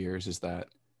last few years is that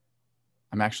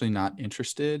I'm actually not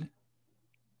interested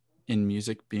in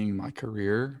music being my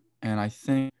career. And I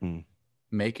think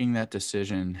making that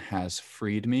decision has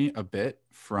freed me a bit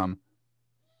from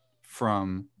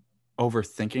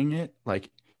overthinking it. Like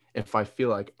if I feel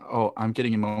like, oh, I'm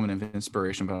getting a moment of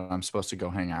inspiration, but I'm supposed to go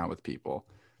hang out with people,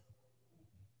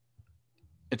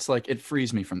 it's like it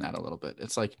frees me from that a little bit.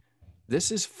 It's like,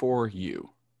 this is for you.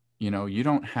 You know, you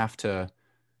don't have to,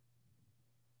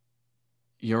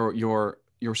 your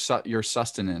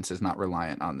sustenance is not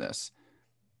reliant on this.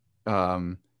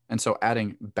 And so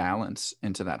adding balance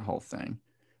into that whole thing,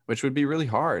 which would be really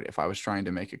hard if I was trying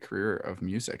to make a career of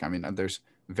music. I mean, there's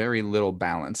very little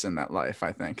balance in that life,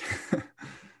 I think.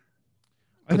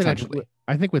 Potentially.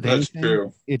 I think with That's anything,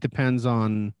 true. it depends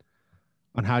on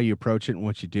how you approach it and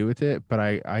what you do with it. But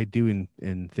I do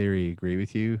in theory agree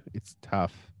with you. It's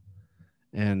tough,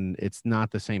 and it's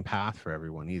not the same path for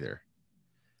everyone either.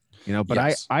 You know, but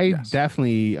Yes, I yes.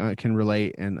 definitely can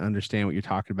relate and understand what you're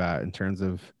talking about in terms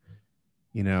of,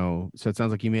 you know, so it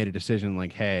sounds like you made a decision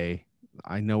like, hey,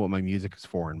 I know what my music is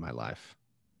for in my life,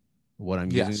 what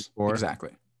I'm using it Yes, for,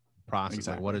 exactly. process, like,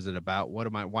 Exactly. what is it about?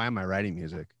 Why am I writing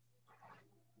music?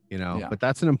 You know, Yeah. but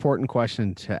that's an important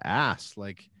question to ask.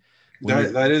 Like, when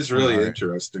you're That is on really art.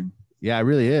 interesting. Yeah, it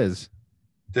really is.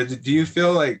 Do you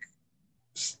feel like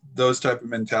those type of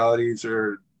mentalities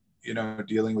are, you know,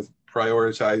 dealing with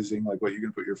prioritizing like what you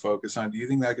can put your focus on? Do you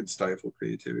think that could stifle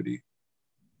creativity?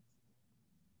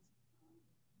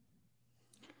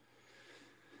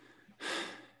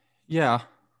 Yeah.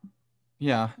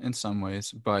 Yeah, in some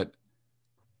ways, but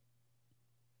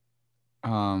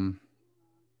I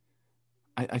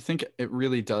think it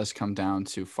really does come down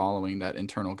to following that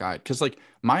internal guide. Because like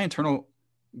my internal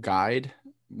guide,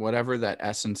 whatever that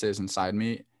essence is inside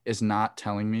me, is not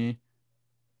telling me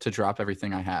to drop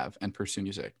everything I have and pursue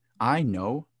music. I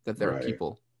know that there are Right.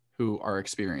 people who are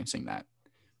experiencing that.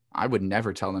 I would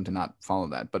never tell them to not follow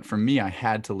that. But for me, I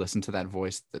had to listen to that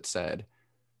voice that said,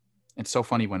 it's so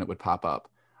funny when it would pop up.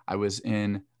 I was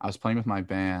playing with my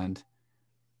band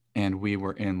and we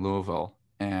were in Louisville,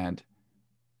 and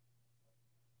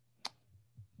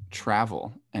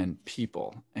travel and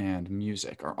people and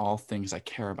music are all things I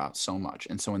care about so much.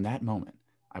 And so in that moment,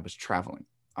 I was traveling,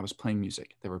 I was playing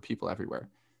music, there were people everywhere,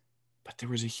 but there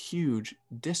was a huge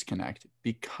disconnect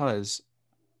because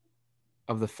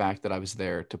of the fact that I was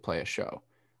there to play a show.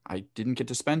 I didn't get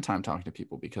to spend time talking to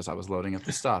people because I was loading up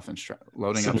the stuff and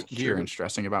loading So up gear true. and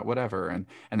stressing about whatever. And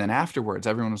then afterwards,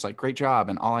 everyone was like, "Great job,"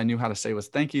 and all I knew how to say was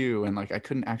 "thank you," and like I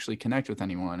couldn't actually connect with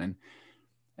anyone.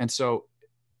 And so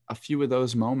a few of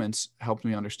those moments helped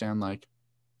me understand, like,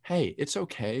 hey, it's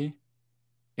okay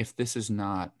if this is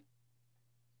not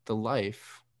the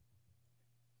life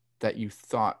that you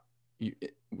thought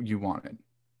you wanted.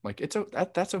 Like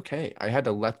that's okay. I had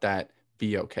to let that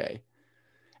be okay.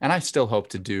 And I still hope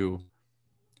to do,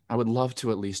 I would love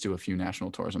to at least do a few national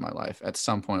tours in my life at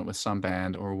some point with some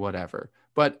band or whatever.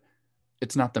 But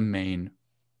it's not the main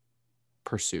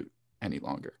pursuit any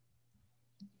longer.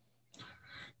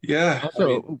 Yeah. I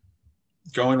mean, Also,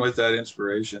 going with that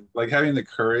inspiration, like having the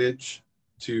courage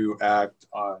to act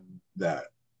on that,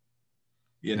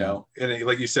 you know, and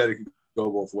like you said, it can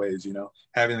go both ways, you know,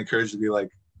 having the courage to be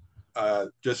like,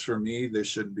 just for me, this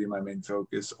shouldn't be my main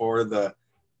focus, or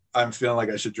I'm feeling like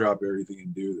I should drop everything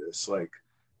and do this. Like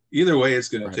either way, it's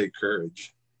going to take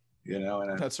courage, you know,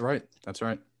 and That's right. That's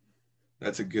right.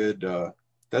 that's a good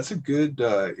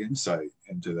insight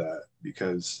into that,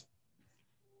 because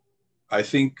I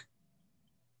think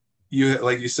you,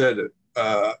 like you said, it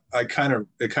kind of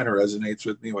resonates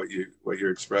with me what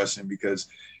you're expressing, because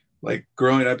like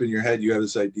growing up in your head, you have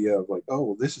this idea of like, oh,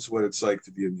 well, this is what it's like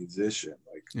to be a musician.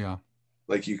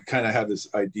 Like you kind of have this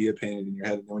idea painted in your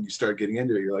head, and then when you start getting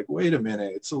into it, you're like, wait a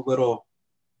minute, it's a little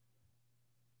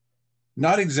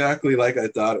not exactly like I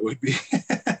thought it would be.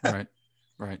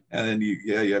 Right. And then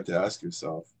you have to ask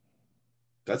yourself.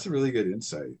 That's a really good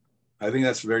insight. I think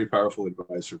that's very powerful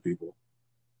advice for people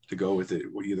to go with it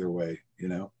either way, you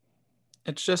know?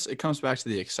 It comes back to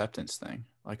the acceptance thing.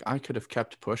 Like I could have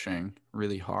kept pushing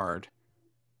really hard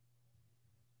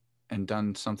and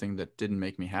done something that didn't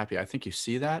make me happy. I think you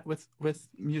see that with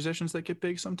musicians that get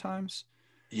big sometimes.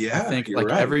 Yeah, I think you're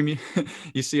like right.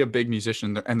 you see a big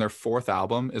musician and their fourth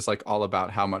album is like all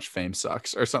about how much fame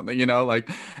sucks or something, you know, like,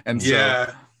 and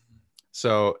Yeah.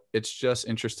 so it's just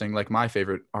interesting. Like my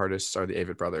favorite artists are the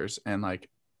Avett Brothers, and like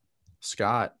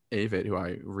Scott Avett, who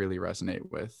I really resonate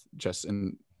with just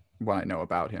in what I know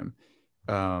about him.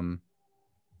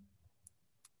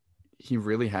 He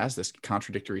really has this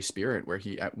contradictory spirit where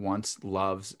he at once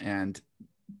loves and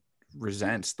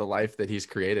resents the life that he's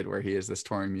created, where he is this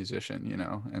touring musician, you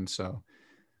know? And so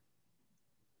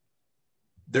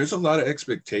there's a lot of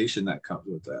expectation that comes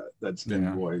with that, that's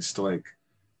been voiced. Like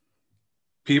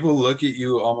people look at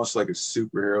you almost like a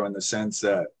superhero in the sense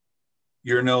that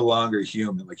you're no longer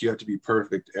human. Like you have to be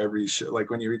perfect every show. Like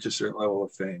when you reach a certain level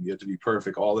of fame, you have to be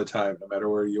perfect all the time, no matter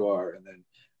where you are. And then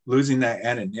losing that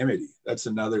anonymity, that's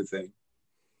another thing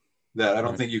that I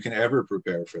don't think you can ever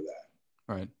prepare for that.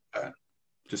 Right.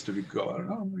 Just to be going,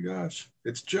 oh my gosh,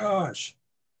 it's Josh.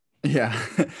 Yeah.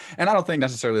 And I don't think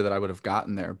necessarily that I would have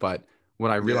gotten there, but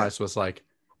what I realized was like,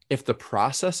 if the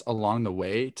process along the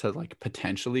way to like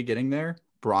potentially getting there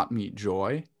brought me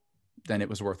joy, then it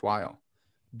was worthwhile.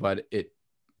 But it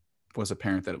was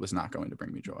apparent that it was not going to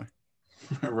bring me joy.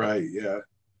 Right. Yeah.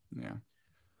 Yeah.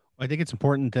 I think it's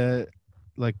important to,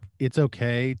 like, it's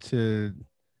okay to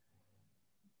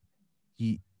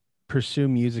pursue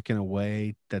music in a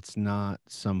way that's not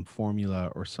some formula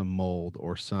or some mold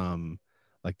or some,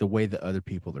 like, the way that other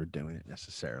people are doing it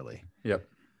necessarily. Yep.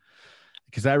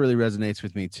 Because that really resonates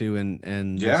with me too.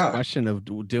 And this question of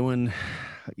doing,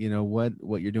 you know,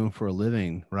 what you're doing for a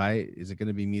living, right? Is it going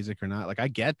to be music or not? Like,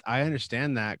 I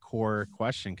understand that core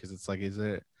question, because it's like,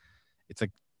 it's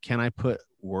like, can I put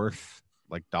worth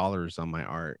like dollars on my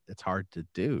art? It's hard to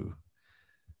do.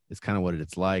 It's kind of what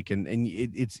it's like. And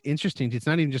it's interesting. It's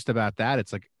not even just about that.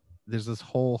 It's like, there's this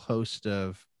whole host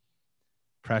of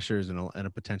pressures and a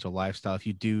potential lifestyle if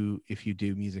you do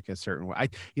music a certain way.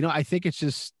 I think it's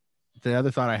just, the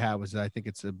other thought I had was that I think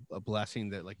it's a blessing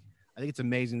that, like, I think it's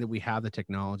amazing that we have the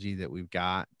technology that we've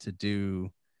got to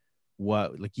do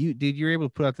what, like, you're able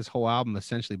to put out this whole album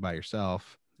essentially by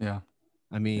yourself. Yeah.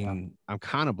 I mean, I'm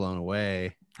kind of blown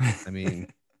away. I mean,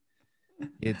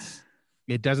 it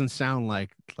doesn't sound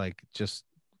like just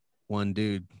one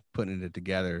dude putting it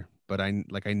together, but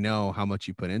I know how much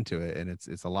you put into it, and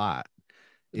it's a lot.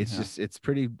 It's just, it's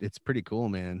pretty cool,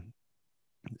 man.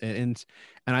 And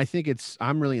I think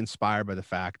I'm really inspired by the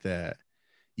fact that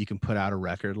you can put out a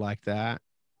record like that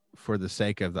for the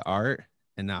sake of the art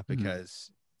and not because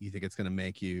you think it's going to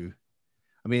make you,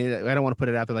 I mean, I don't want to put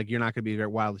it out there like you're not going to be very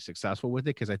wildly successful with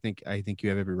it, because I think you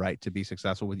have every right to be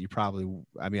successful with it. You probably,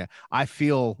 I mean, I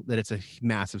feel that it's a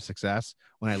massive success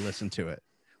when I listen to it.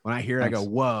 When I hear it, I go,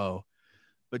 whoa.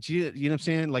 But you know what I'm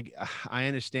saying? Like, I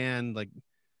understand, like,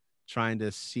 trying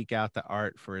to seek out the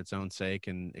art for its own sake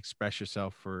and express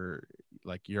yourself for,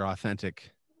 like, your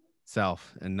authentic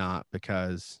self, and not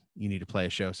because you need to play a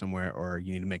show somewhere or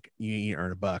you need to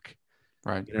earn a buck.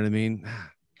 Right. You know what I mean?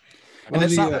 And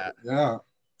it's not, yeah,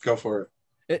 go for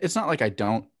it. It's not like I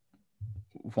don't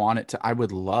want it to. I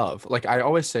would love, like, I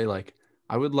always say, like,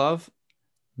 I would love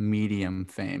medium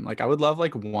fame. Like, I would love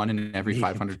like 1 in every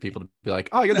 500 people to be like,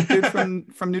 oh, you're the dude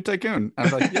from New Tycoon. I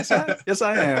was like, yes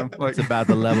I am. Like, it's about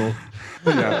the level.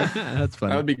 Yeah. That's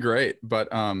funny. That would be great. But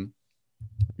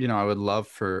you know, I would love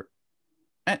for,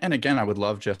 and again, I would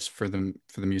love just for the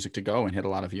music to go and hit a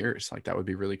lot of ears. Like, that would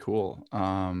be really cool.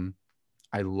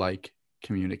 I like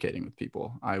communicating with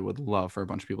people. I would love for a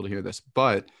bunch of people to hear this,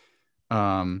 but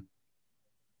I'm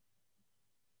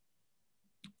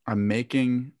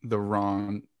making the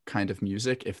wrong kind of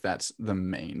music if that's the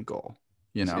main goal,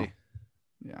 you know?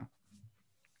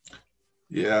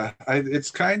 Yeah.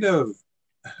 It's kind of,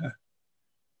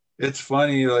 it's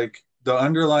funny, like, the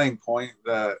underlying point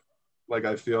that, like,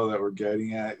 I feel that we're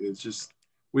getting at is just,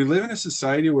 we live in a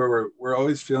society where we're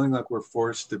always feeling like we're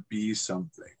forced to be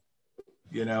something,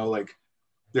 you know, like,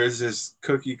 there's this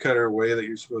cookie cutter way that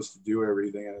you're supposed to do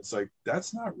everything. And it's like,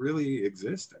 that's not really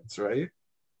existence, right?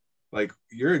 Like,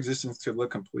 your existence could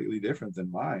look completely different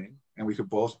than mine, and we could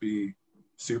both be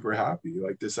super happy.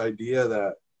 Like, this idea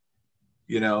that,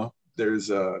 you know, there's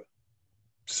a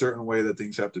certain way that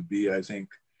things have to be, I think,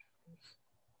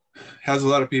 has a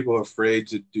lot of people afraid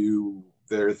to do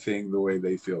their thing the way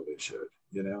they feel they should,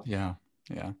 you know? Yeah.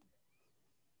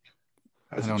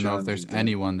 That's I don't know if there's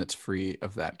anyone that's free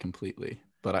of that completely,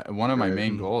 but one of my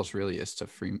main goals really is to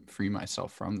free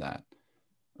myself from that.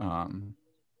 And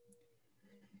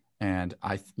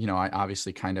I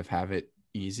obviously kind of have it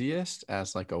easiest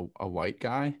as like a white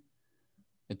guy.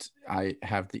 I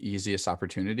have the easiest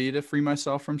opportunity to free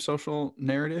myself from social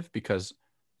narrative because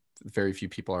very few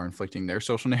people are inflicting their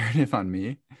social narrative on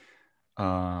me.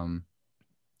 And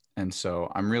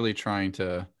so I'm really trying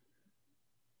to,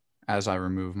 as I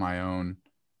remove my own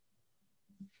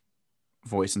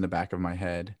voice in the back of my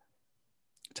head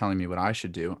telling me what I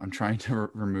should do, I'm trying to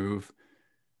remove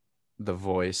the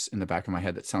voice in the back of my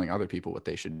head that's telling other people what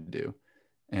they should do.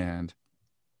 And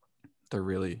they're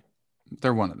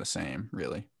one and the same,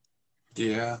 really.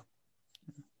 Yeah.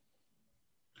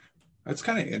 That's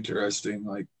kind of interesting.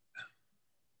 Like,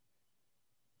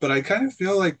 but I kind of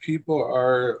feel like people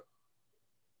are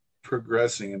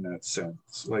progressing in that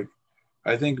sense. Like,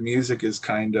 I think music is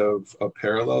kind of a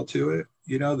parallel to it.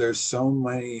 you know, there's so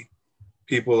many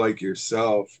people like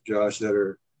yourself, Josh, that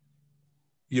are,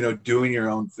 you know, doing your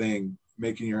own thing,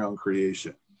 making your own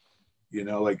creation. You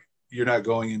know, like you're not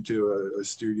going into a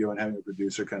studio and having a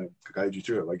producer kind of guide you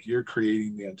through it. Like you're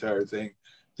creating the entire thing.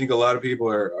 I think a lot of people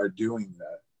are doing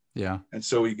that. Yeah. And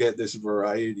so we get this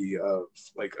variety of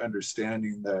like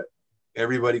understanding that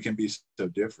everybody can be so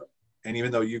different. And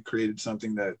even though you created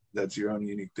something that's your own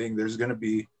unique thing, there's going to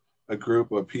be a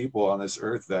group of people on this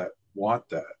earth that want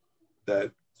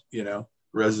that, you know,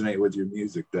 resonate with your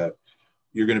music, that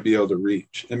you're going to be able to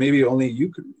reach. And maybe only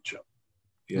you could reach them,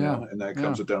 you know, and that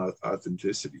comes with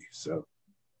authenticity. So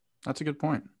that's a good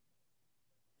point.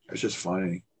 It's just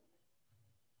funny.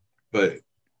 But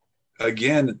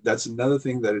again, that's another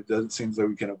thing that it doesn't seem like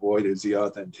we can avoid is the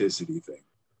authenticity thing.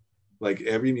 Like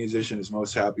every musician is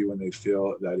most happy when they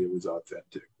feel that it was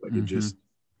authentic, like it just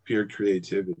pure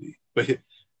creativity. But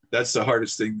that's the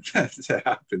hardest thing to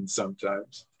happen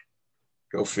sometimes.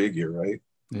 Go figure, right?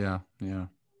 Yeah, yeah.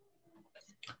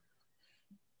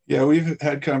 Yeah, we've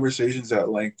had conversations at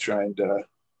length trying to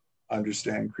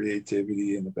understand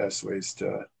creativity and the best ways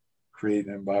to create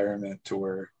an environment to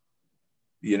where,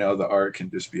 you know, the art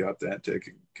can just be authentic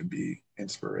and can be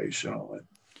inspirational.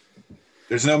 And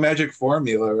there's no magic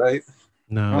formula, right?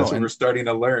 No. That's what we're starting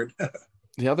to learn.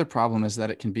 The other problem is that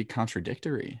it can be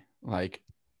contradictory. Like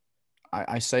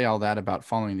I say all that about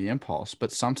following the impulse,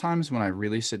 but sometimes when I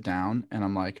really sit down and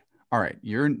I'm like, all right,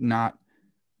 you're not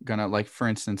gonna, like, for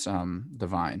instance, the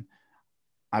Vine,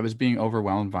 I was being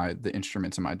overwhelmed by the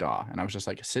instruments in my DAW, and I was just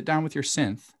like, sit down with your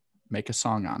synth, make a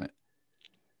song on it.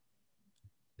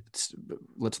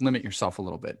 Let's limit yourself a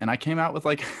little bit. And I came out with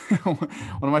like one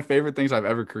of my favorite things I've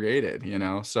ever created, you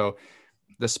know? So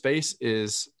the space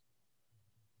is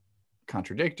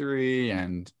contradictory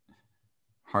and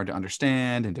hard to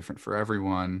understand and different for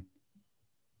everyone.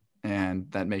 And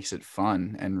that makes it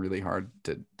fun and really hard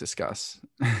to discuss.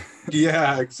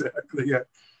 Yeah, exactly. Yeah.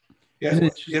 Yeah.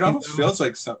 It almost feels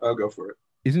like I'll go for it.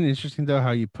 Isn't it interesting though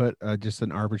how you put just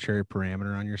an arbitrary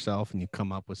parameter on yourself and you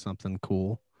come up with something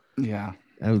cool? Yeah.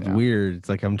 That was weird. It's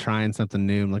like I'm trying something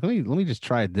new. I'm like, let me just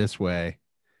try it this way.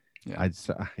 Yeah.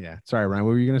 Yeah. Sorry, Ryan.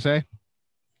 What were you gonna say?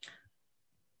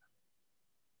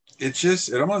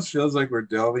 It almost feels like we're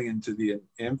delving into the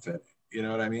infinite. You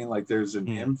know what I mean? Like there's an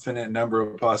infinite number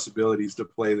of possibilities to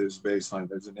play this bass line.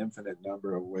 There's an infinite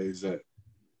number of ways that,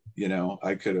 you know,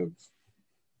 I could have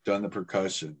done the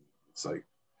percussion. It's like,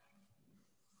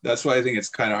 that's why I think it's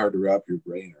kind of hard to wrap your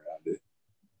brain around it.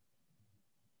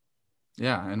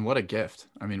 Yeah. And what a gift.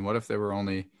 I mean, what if there were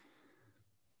only,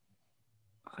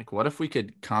 like, what if we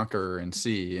could conquer and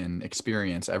see and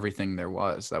experience everything there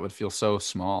was? That would feel so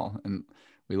small. And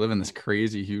we live in this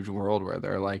crazy, huge world where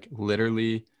there are like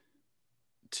literally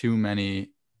too many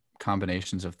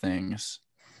combinations of things.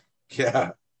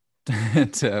 Yeah.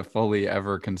 To fully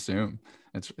ever consume.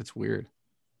 It's weird.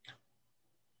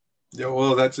 Yeah,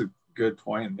 well, that's a good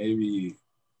point. Maybe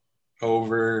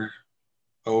over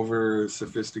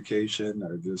sophistication,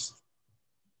 or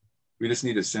we just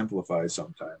need to simplify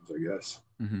sometimes, I guess.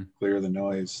 Clear the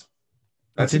noise.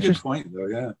 That's a good point though.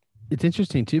 Yeah. It's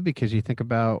interesting too, because you think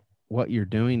about what you're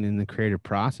doing in the creative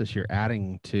process, you're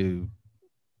adding to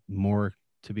more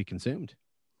to be consumed.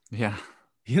 Yeah.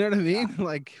 You know what I mean?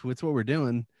 Like, what's what we're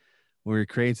doing when we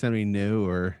create something new,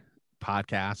 or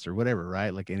podcasts or whatever,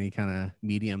 right? Like any kind of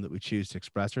medium that we choose to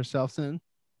express ourselves in.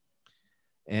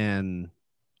 And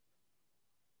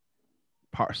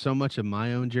so much of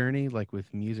my own journey, like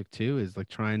with music too, is like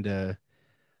trying to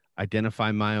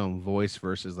identify my own voice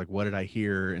versus like, what did I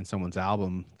hear in someone's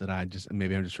album that I'm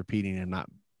just repeating and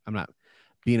I'm not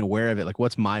being aware of it. Like,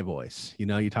 what's my voice? You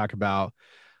know, you talk about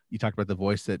the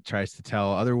voice that tries to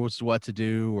tell others what to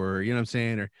do, or, you know what I'm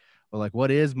saying? Or like, what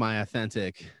is my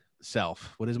authentic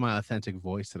self? What is my authentic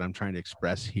voice that I'm trying to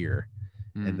express here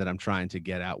and that I'm trying to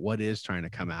get out? What is trying to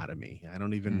come out of me? I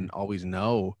don't even always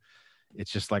know.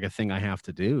 It's just like a thing I have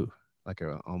to do. Like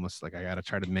almost like I got to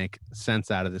try to make sense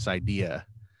out of this idea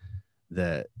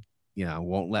that, you know,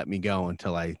 won't let me go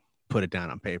until I put it down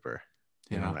on paper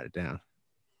and write it down.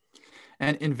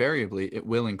 And invariably it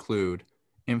will include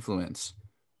influence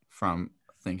from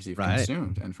things you've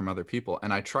consumed and from other people.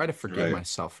 And I try to forgive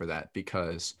myself for that,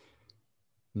 because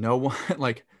no one,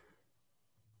 like,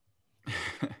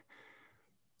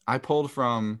 I pulled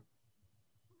from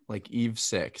like Eve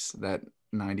 6, that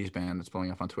 90s band that's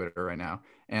blowing up on Twitter right now.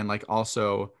 And like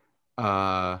also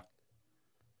like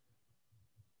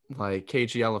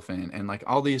Cage the Elephant, and like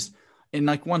all these in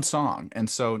like one song. And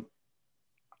so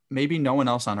maybe no one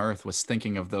else on earth was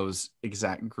thinking of those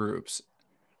exact groups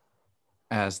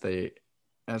as they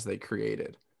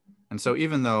created. And so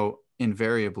even though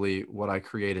invariably what I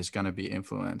create is going to be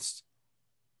influenced.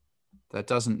 That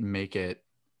doesn't make it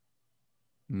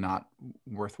not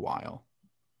worthwhile.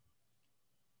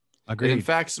 Agreed. It in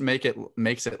fact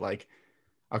makes it like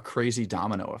a crazy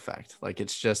domino effect. Like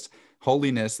it's just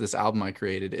Holiness, this album I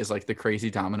created, is like the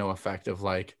crazy domino effect of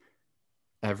like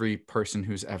every person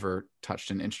who's ever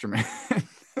touched an instrument.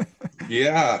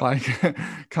 Yeah. Like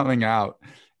coming out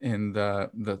in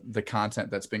the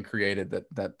content that's been created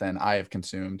that then I have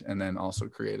consumed and then also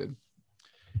created.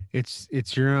 It's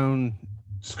your own.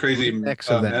 It's crazy Remix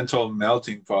of that. mental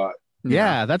melting pot.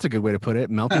 Yeah, that's a good way to put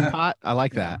it. Melting pot. I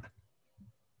like that.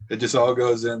 It just all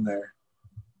goes in there.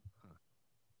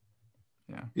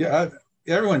 Yeah. Yeah.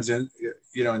 Everyone's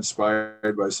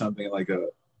inspired by something like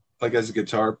as a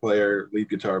guitar player, lead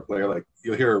guitar player, like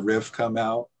you'll hear a riff come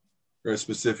out or a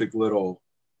specific little,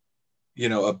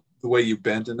 the way you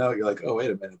bent a note, you're like, oh,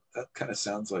 wait a minute, that kind of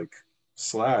sounds like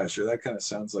Slash, or that kind of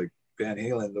sounds like Van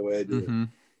Halen the way I do it.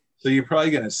 So you're probably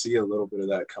going to see a little bit of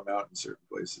that come out in certain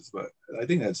places, but I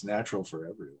think that's natural for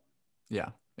everyone. Yeah.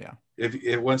 Yeah.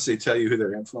 If once they tell you who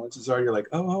their influences are, you're like,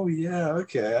 oh yeah,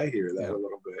 okay, I hear that a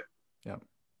little bit. Yeah.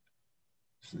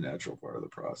 It's a natural part of the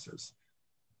process.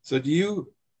 So do you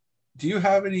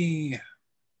have any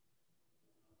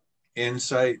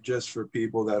insight just for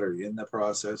people that are in the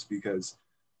process? Because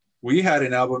we had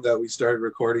an album that we started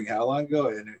recording how long ago,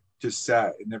 and it just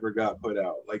sat, it never got put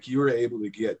out. Like you were able to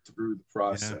get through the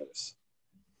process.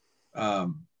 Yeah.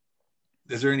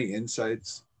 Is there any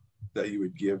insights that you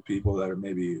would give people that are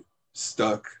maybe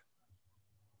stuck?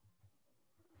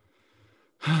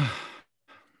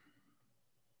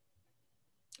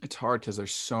 It's hard because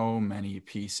there's so many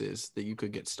pieces that you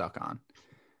could get stuck on.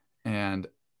 And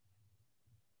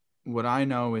what I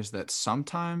know is that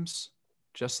sometimes,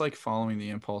 just like following the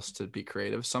impulse to be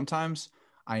creative, sometimes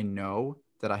I know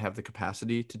that I have the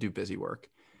capacity to do busy work.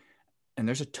 And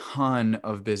there's a ton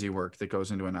of busy work that goes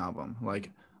into an album,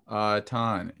 like a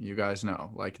ton, you guys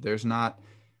know. Like there's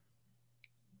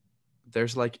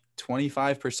like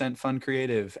 25% fun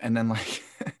creative, and then like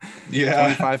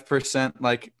 25%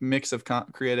 like mix of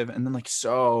creative, and then like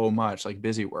so much like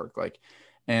busy work. Like,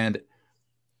 and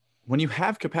when you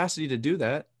have capacity to do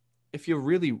that, if you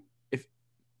really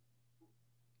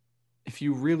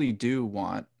do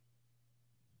want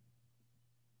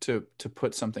to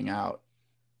put something out,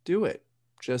 do it.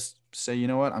 Just say, you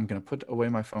know what, I'm going to put away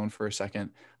my phone for a second.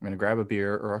 I'm going to grab a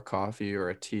beer or a coffee or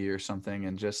a tea or something,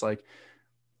 and just like,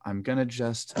 I'm going to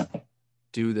just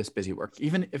do this busy work.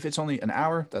 Even if it's only an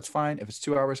hour, that's fine. If it's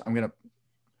 2 hours, I'm going to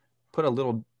put a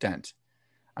little dent.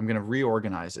 I'm going to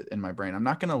reorganize it in my brain. I'm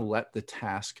not going to let the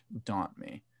task daunt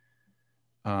me.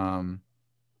 Because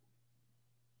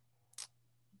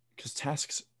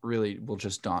tasks really will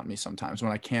just daunt me sometimes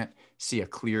when I can't see a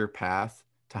clear path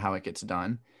to how it gets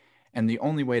done. And the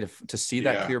only way to see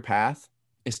that clear path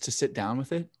is to sit down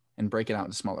with it and break it out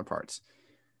into smaller parts.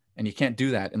 And you can't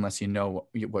do that unless you know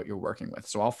what you're working with.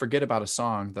 So I'll forget about a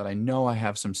song that I know I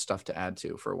have some stuff to add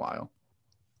to for a while.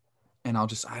 And I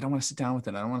don't want to sit down with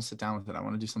it. I want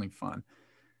to do something fun.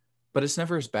 But it's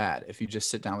never as bad if you just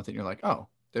sit down with it and you're like, oh,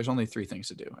 there's only 3 things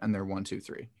to do. And they're 1, 2,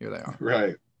 3. Here they are.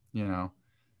 Right. Yeah,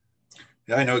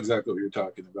 I know exactly what you're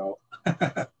talking about.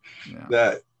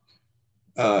 That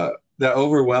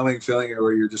overwhelming feeling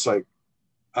where you're just like,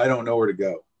 I don't know where to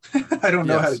go. I don't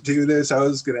know how to do this. How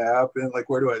is this going to happen?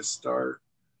 Like, where do I start?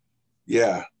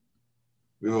 Yeah,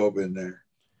 we've all been there.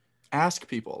 Ask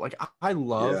people. Like, I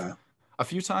love a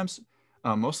few times,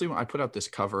 mostly when I put out this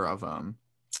cover of a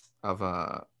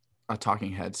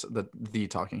Talking Heads, the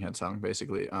Talking Heads song,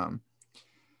 basically. And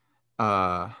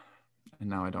now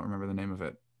I don't remember the name of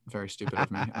it. Very stupid of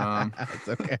me. It's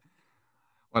okay.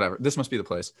 Whatever. This must be the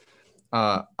place.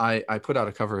 I put out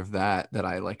a cover of that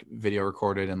I like video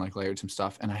recorded and like layered some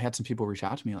stuff, and I had some people reach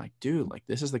out to me like, dude, like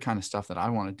this is the kind of stuff that I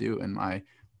want to do in my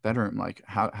bedroom. Like,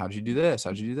 how'd you do this?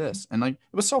 How'd you do this? And like,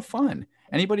 it was so fun.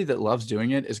 Anybody that loves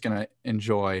doing it is going to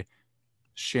enjoy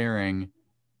sharing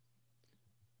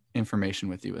information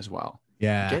with you as well.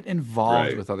 Yeah. Get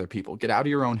involved with other people. Get out of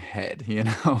your own head, you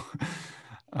know?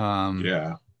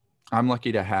 I'm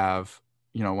lucky to have,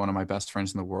 one of my best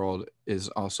friends in the world is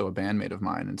also a bandmate of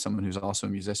mine and someone who's also a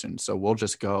musician. So we'll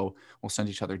send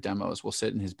each other demos. We'll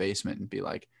sit in his basement and be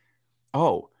like,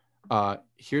 oh,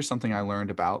 here's something I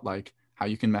learned about like how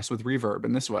you can mess with reverb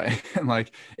in this way. And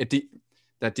like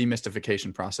that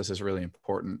demystification process is really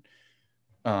important.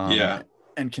 And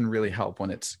can really help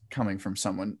when it's coming from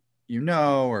someone,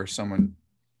 or someone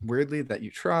weirdly that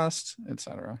you trust,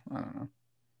 etc. I don't know.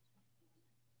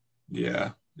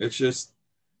 Yeah. It's just,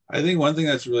 I think one thing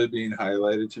that's really being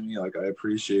highlighted to me, like I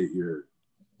appreciate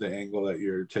the angle that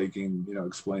you're taking,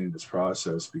 explaining this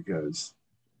process, because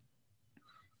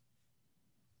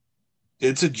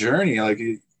it's a journey. Like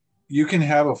you can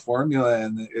have a formula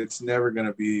and it's never going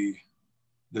to be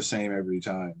the same every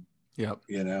time. Yep.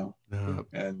 No.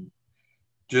 And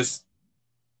just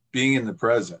being in the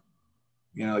present,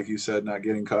 like you said, not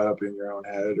getting caught up in your own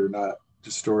head, or not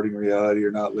distorting reality,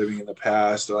 or not living in the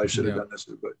past. Oh, I should have done this,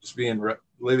 but just being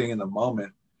living in the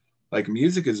moment. Like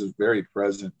music is a very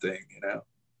present thing,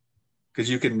 because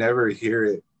you can never hear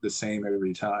it the same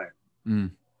every time.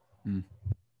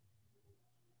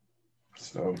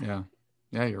 So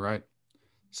yeah, you're right.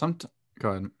 Go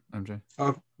ahead, MJ.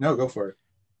 Oh no, go for it.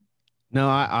 No,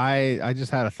 I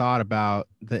just had a thought about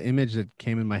the image that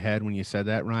came in my head when you said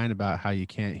that, Ryan, about how you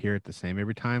can't hear it the same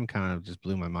every time. Kind of just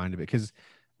blew my mind a bit, because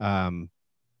the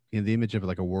image of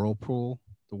like a whirlpool.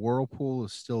 The whirlpool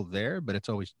is still there, but it's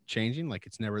always changing. Like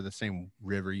it's never the same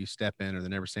river you step in, or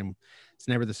it's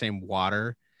never the same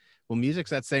water. Well,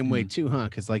 music's that same way too, huh?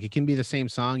 Because like it can be the same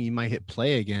song, you might hit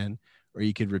play again, or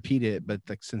you could repeat it, but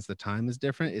like since the time is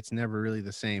different, it's never really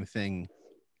the same thing.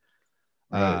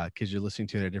 Because you're listening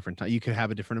to it at a different time. You could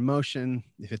have a different emotion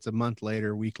if it's a month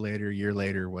later, week later, year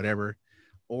later, whatever,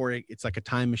 or it's like a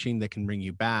time machine that can bring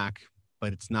you back,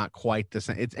 but it's not quite the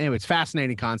same. It's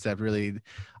fascinating concept, really.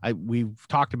 We've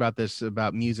talked about this,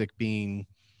 about music being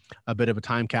a bit of a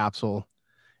time capsule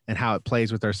and how it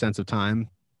plays with our sense of time.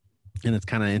 And it's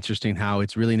kind of interesting how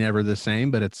it's really never the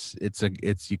same, but it's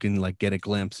you can like get a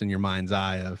glimpse in your mind's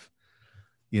eye of,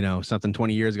 something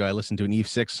 20 years ago. I listened to an Eve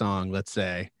 6 song, let's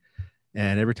say.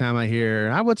 And every time I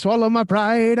hear, I would swallow my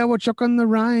pride, I would choke on the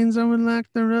rinds, I would lack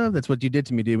the rub. That's what you did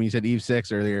to me, dude, when you said Eve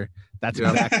 6 earlier. That's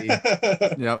exactly.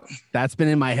 Yep. That's been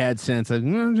in my head since. Swallow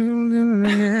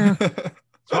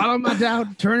my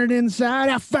doubt, turn it inside.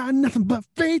 I find nothing but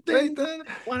faith in.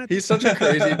 He's such a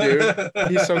crazy dude.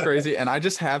 He's so crazy. And I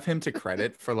just have him to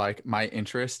credit for like my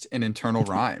interest in internal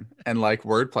rhyme and like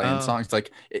wordplay in songs. Like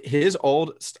his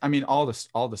old, all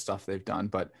the stuff they've done,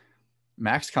 but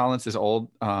Max Collins'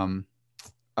 old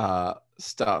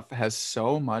stuff has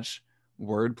so much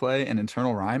wordplay and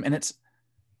internal rhyme, and it's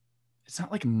not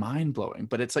like mind blowing,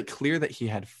 but it's like clear that he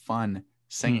had fun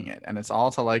singing it, and it's all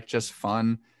to like just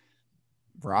fun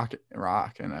rock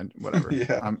and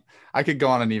whatever. I could go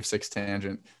on an Eve 6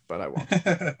 tangent, but I won't.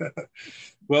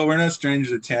 Well, we're not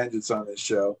strangers to tangents on this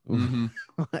show.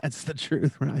 That's the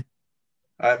truth, right?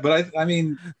 But I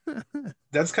mean,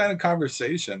 that's kind of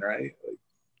conversation, right? Like,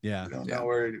 yeah. You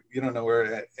don't know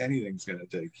where anything's going to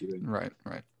take you. Right.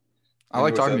 I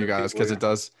like talking to you guys because it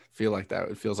does feel like that.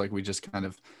 It feels like we just kind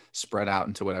of spread out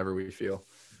into whatever we feel.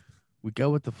 We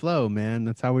go with the flow, man.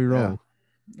 That's how we roll.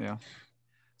 Yeah.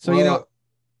 So,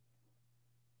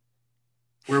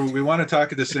 we want to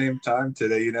talk at the same time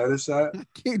today. You notice that? I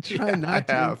keep trying not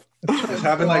to. Have. It's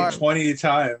happened like 20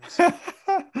 times. Thank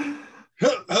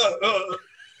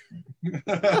you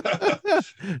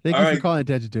for calling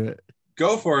attention to it.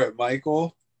 Go for it,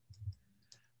 Michael.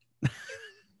 It's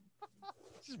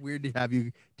just weird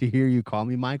to hear you call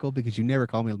me Michael, because you never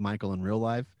call me Michael in real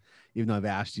life, even though I've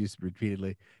asked you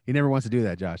repeatedly. He never wants to do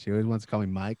that, Josh. He always wants to call me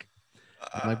Mike.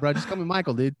 I'm like, bro, just call me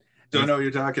Michael, dude. Don't know what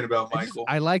you're talking about, Michael.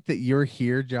 I like that you're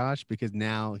here, Josh, because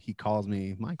now he calls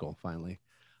me Michael finally.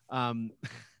 Well,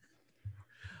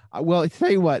 I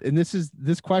tell you what, and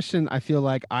this question I feel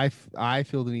like I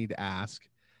feel the need to ask,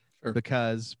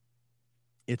 because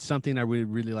it's something I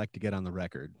would really like to get on the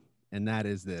record, and that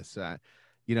is this.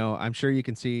 I'm sure you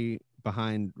can see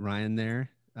behind Ryan there.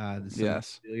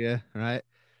 Yes. Celia, right?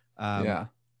 Yeah.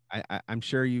 I'm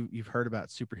sure you've heard about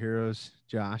superheroes,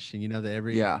 Josh, and you know that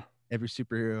every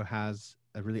superhero has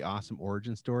a really awesome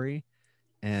origin story.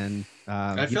 And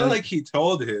I feel like he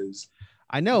told his.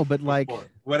 I know, but like,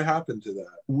 what happened to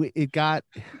that? It got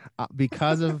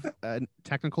because of a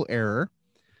technical error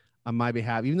on my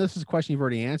behalf. Even though this is a question you've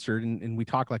already answered, and we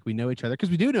talk like we know each other, because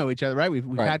we do know each other, right? We've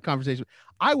had conversations.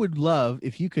 I would love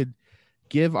if you could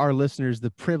give our listeners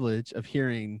the privilege of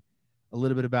hearing a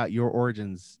little bit about your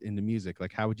origins into music.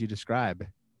 Like, how would you describe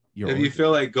your origins? You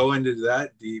feel like go into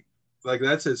that deep, like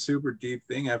that's a super deep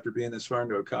thing after being this far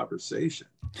into a conversation.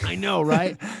 I know,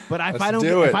 right? But if I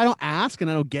don't ask and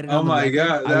I don't get it, oh my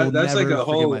God, that's like a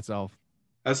whole myself.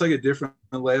 That's like a different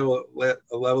level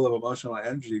of emotional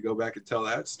energy. Go back and tell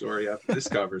that story after this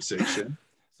conversation.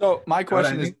 So my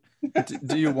question is,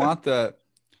 do you want it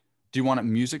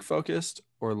music focused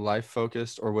or life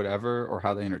focused or whatever, or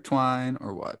how they intertwine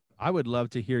or what? I would love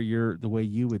to hear the way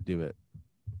you would do it.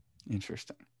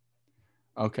 Interesting.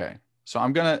 Okay. So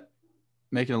I'm going to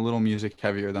make it a little music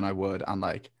heavier than I would on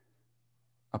like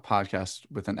a podcast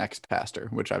with an ex-pastor,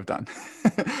 which I've done.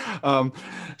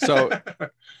 So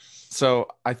So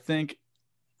I think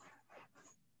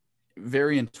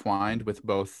very entwined with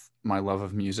both my love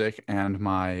of music and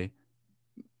my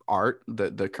art,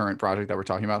 the current project that we're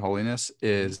talking about, Holiness,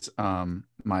 is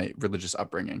my religious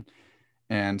upbringing.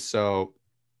 And so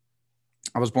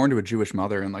I was born to a Jewish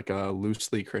mother and like a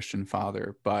loosely Christian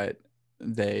father, but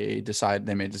they made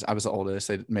this, I was the oldest.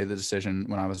 They made the decision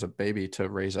when I was a baby to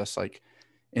raise us like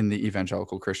in the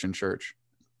evangelical Christian church.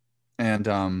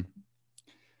 And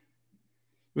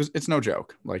it's no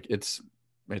joke. Like it's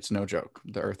no joke.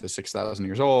 The earth is 6,000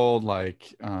 years old.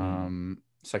 Like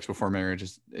sex before marriage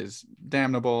is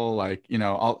damnable. Like, you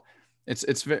know,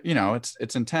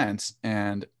 it's intense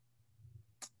and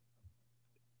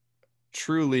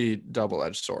truly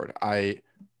double-edged sword.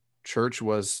 Church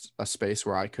was a space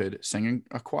where I could sing in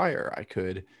a choir. I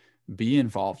could be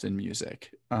involved in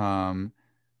music. And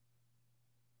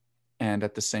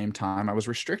at the same time, I was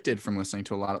restricted from listening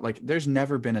to a lot of, like, there's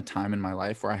never been a time in my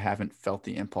life where I haven't felt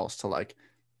the impulse to like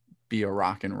be a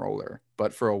rock and roller.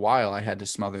 But for a while I had to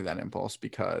smother that impulse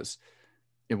because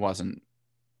it wasn't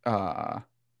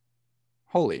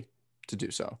holy to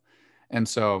do so. And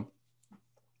so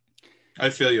I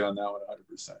feel you on that one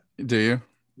 100%. Do you?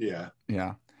 Yeah.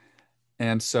 Yeah.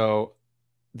 And so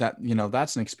that, you know,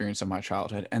 that's an experience of my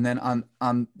childhood. And then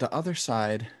on the other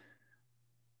side,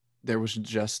 there was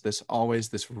just always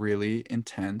this really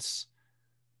intense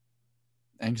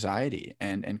anxiety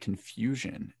and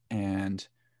confusion and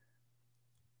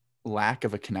lack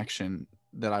of a connection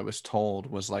that I was told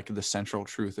was like the central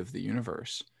truth of the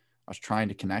universe. I was trying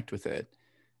to connect with it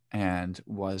and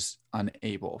was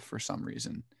unable for some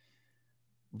reason.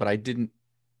 But I didn't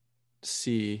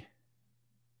see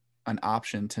an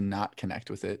option to not connect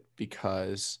with it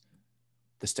because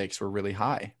the stakes were really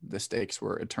high. The stakes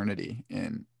were eternity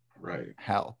in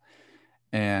hell.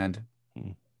 And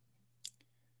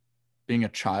being a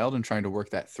child and trying to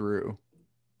work that through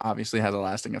obviously had a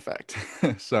lasting effect.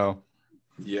 So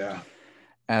yeah,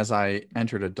 as I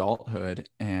entered adulthood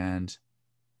and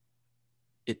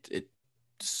it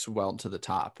swelled to the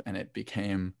top and it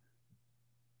became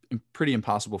pretty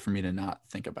impossible for me to not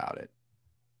think about it.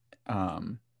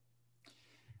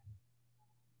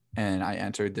 And I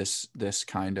entered this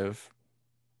kind of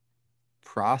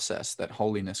process that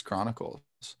Holiness chronicles,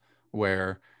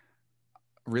 where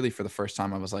really for the first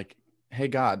time I was like, hey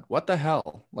God, what the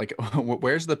hell? Like,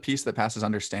 where's the peace that passes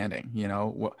understanding? You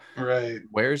know,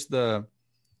 where's the,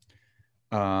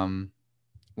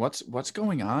 what's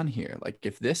going on here? Like,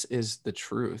 if this is the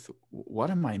truth, what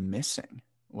am I missing?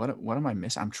 What am I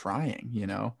missing? I'm trying, you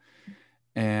know?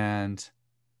 And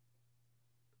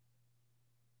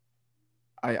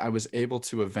I was able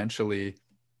to eventually,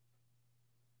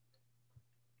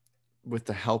 with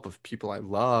the help of people I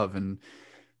love and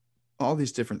all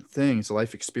these different things,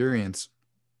 life experience,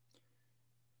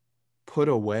 put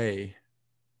away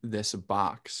this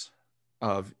box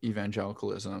of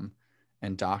evangelicalism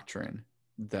and doctrine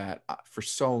that for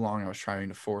so long I was trying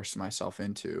to force myself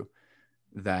into,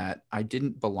 that I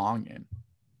didn't belong in.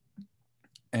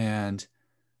 And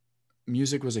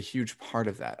music was a huge part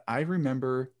of that. I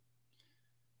remember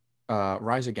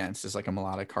Rise Against is like a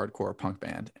melodic hardcore punk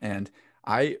band. And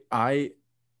I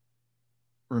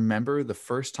remember the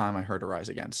first time I heard a Rise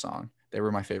Against song. They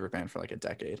were my favorite band for like a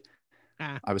decade.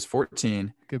 I was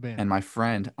 14. Good band. And my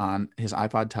friend on his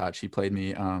iPod Touch, he played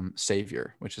me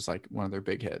Savior, which is like one of their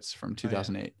big hits from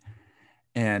 2008. Oh,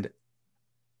 yeah. And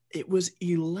it was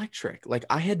electric. Like,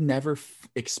 I had never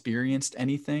experienced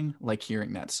anything like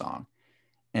hearing that song.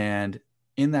 And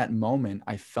in that moment,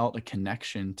 I felt a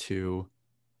connection to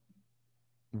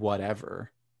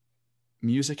whatever.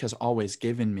 Music has always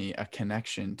given me a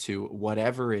connection to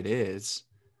whatever it is.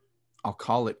 I'll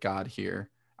call it God here.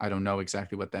 I don't know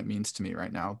exactly what that means to me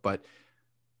right now, but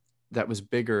that was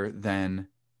bigger than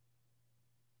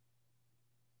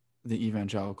the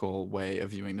evangelical way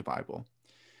of viewing the Bible.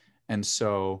 And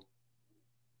so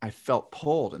I felt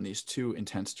pulled in these two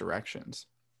intense directions.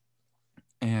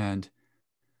 And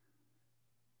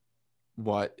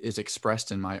what is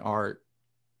expressed in my art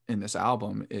in this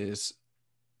album is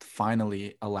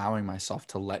finally allowing myself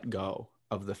to let go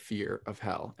of the fear of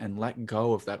hell and let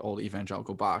go of that old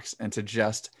evangelical box and to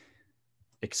just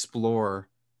explore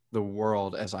the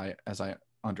world as I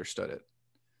understood it.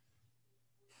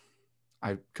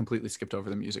 I completely skipped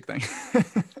over the music thing.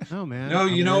 Oh man. No,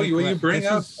 you know, when you bring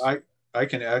up, I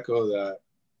can echo that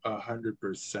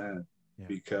 100%,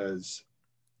 because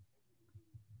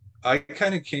I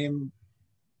kind of came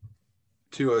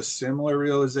to a similar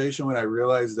realization when I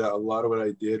realized that a lot of what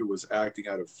I did was acting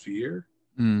out of fear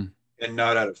and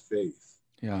not out of faith.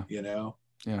 Yeah. You know?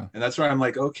 Yeah. And that's where I'm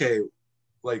like, okay,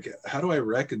 like, how do I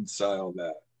reconcile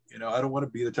that? You know, I don't want to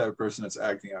be the type of person that's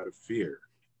acting out of fear.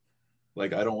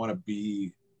 Like, I don't want to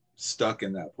be stuck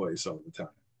in that place all the time.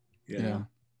 You know,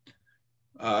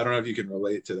 I don't know if you can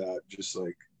relate to that. Just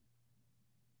like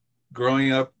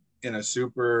growing up in a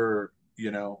super,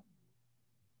 you know,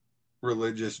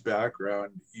 religious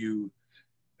background, you,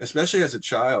 especially as a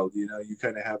child, you know, you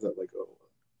kind of have that like, oh,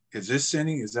 is this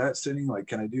sinning? Is that sinning? Like,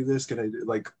 can I do this? Can I do,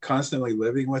 like, constantly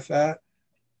living with that?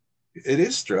 It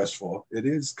is stressful. It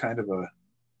is kind of a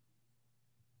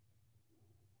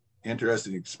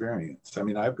interesting experience. I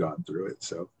mean, I've gone through it,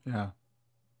 so.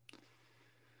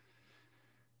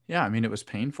 Yeah, I mean, it was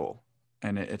painful,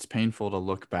 and it's painful to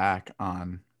look back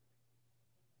on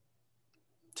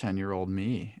 10-year-old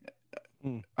me,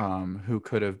 who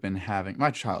could have been having,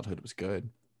 my childhood was good,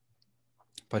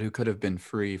 but who could have been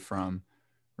free from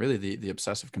really the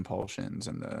obsessive compulsions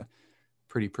and the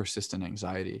pretty persistent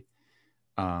anxiety.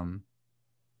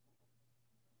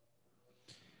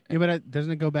 Yeah, but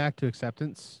doesn't it go back to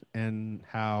acceptance and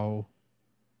how,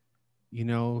 you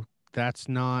know, that's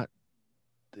not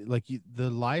like the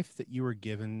life that you were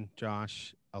given,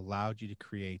 Josh, allowed you to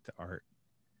create the art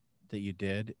that you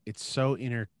did. It's so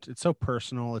it's so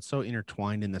personal. It's so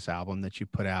intertwined in this album that you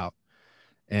put out,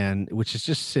 and which is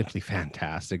just simply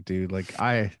fantastic, dude. Like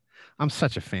I'm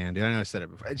such a fan, dude. I know I said it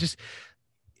before. I just,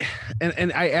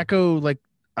 and I echo, like,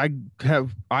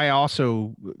 I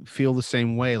also feel the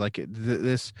same way. Like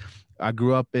this, I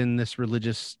grew up in this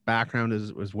religious background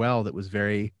as well. That was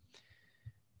very,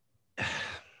 I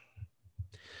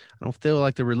don't feel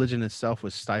like the religion itself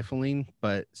was stifling,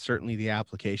 but certainly the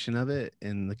application of it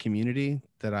in the community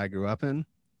that I grew up in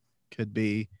could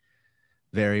be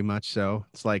very much so.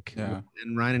 It's like,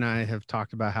 and Ryan and I have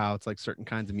talked about how it's like certain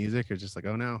kinds of music are just like,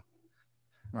 oh no,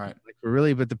 right. Like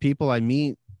really, but the people I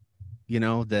meet, you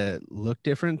know, that look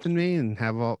different than me and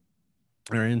have all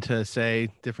are into, say,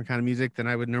 different kind of music than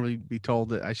I would normally be told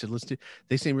that I should listen to,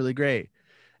 they seem really great.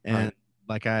 And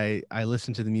like I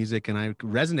listen to the music and I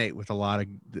resonate with a lot of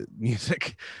the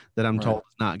music that I'm told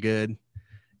is not good,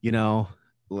 you know.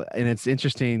 And it's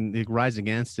interesting. The Rise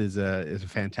Against is a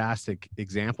fantastic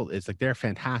example. It's like they're a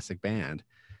fantastic band,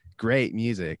 great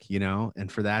music, you know. And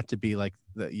for that to be like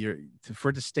for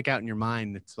it to stick out in your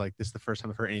mind, it's like this is the first time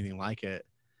I've heard anything like it.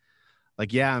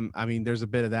 Like, yeah, I mean, there's a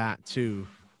bit of that too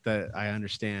that I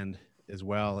understand as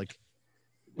well. Like,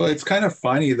 well, it's kind of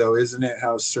funny though, isn't it,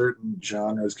 how certain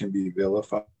genres can be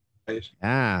vilified?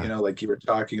 Yeah. You know, like you were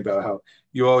talking about how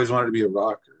you always wanted to be a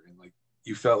rocker and like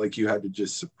you felt like you had to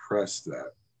just suppress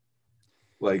that.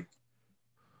 Like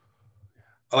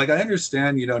I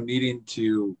understand, you know, needing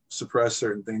to suppress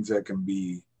certain things that can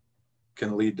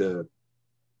lead to,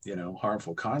 you know,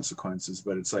 harmful consequences,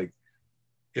 but it's like,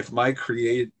 if my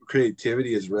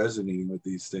creativity is resonating with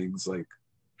these things, like,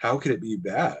 how could it be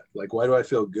bad? Like, why do I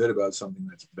feel good about something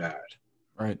that's bad?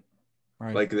 Right.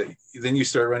 Like then you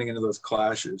start running into those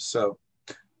clashes. So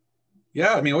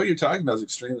yeah, I mean, what you're talking about is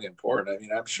extremely important. I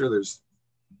mean, I'm sure there's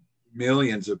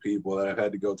millions of people that have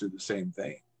had to go through the same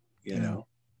thing, you know,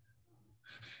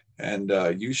 and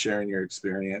you sharing your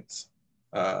experience.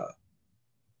 I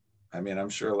mean, I'm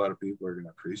sure a lot of people are going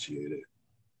to appreciate it.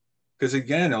 Because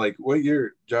again, like what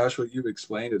you've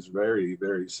explained is very,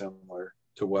 very similar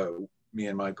to what me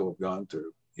and Michael have gone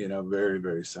through, you know, very,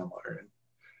 very similar. And,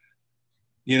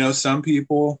 you know, some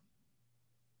people,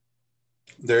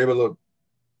 they're able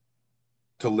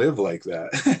to live like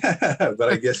that, but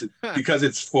I guess because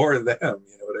it's for them,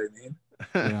 you know what I mean?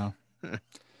 Yeah.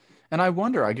 And I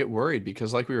wonder, I get worried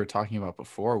because like we were talking about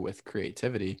before with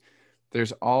creativity,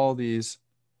 there's all these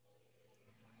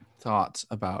thoughts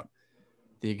about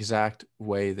the exact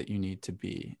way that you need to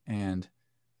be. And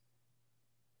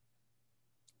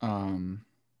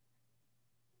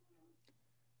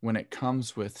when it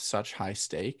comes with such high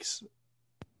stakes,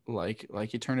 like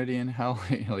eternity in hell,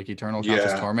 like eternal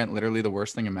conscious torment, literally the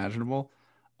worst thing imaginable,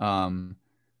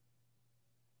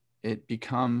 it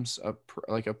becomes a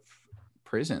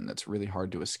prison that's really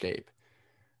hard to escape.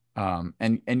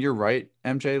 And you're right,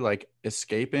 MJ, like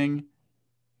escaping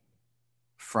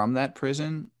from that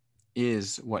prison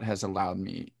is what has allowed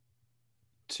me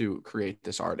to create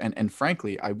this art. And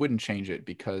frankly, I wouldn't change it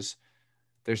because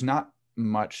there's not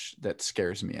much that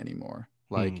scares me anymore.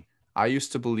 Like I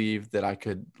used to believe that I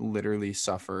could literally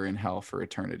suffer in hell for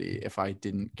eternity if I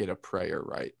didn't get a prayer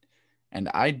right. And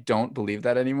I don't believe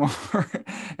that anymore.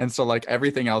 And so like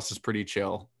everything else is pretty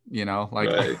chill, you know, like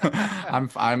You're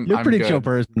a pretty good. chill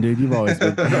person, dude. You've always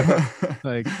been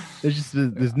like,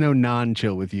 there's no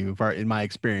non-chill with you in my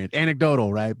experience,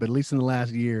 anecdotal, right? But at least in the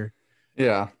last year.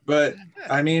 Yeah. But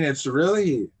I mean, it's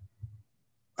really,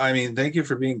 I mean, thank you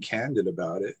for being candid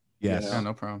about it. Yes. You know? Yeah,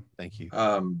 no problem. Thank you.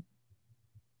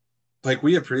 like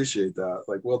we appreciate that.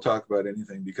 Like we'll talk about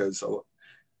anything because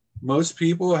most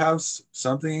people have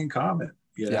something in common.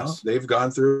 You know, Yes. they've gone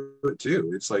through it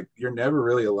too. It's like you're never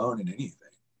really alone in anything.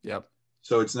 Yep.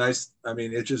 So it's nice. I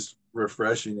mean, it's just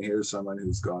refreshing to hear someone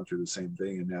who's gone through the same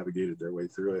thing and navigated their way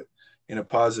through it in a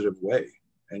positive way.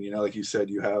 And, you know, like you said,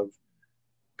 you have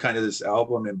kind of this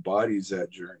album embodies that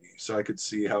journey. So I could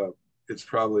see how it's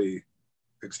probably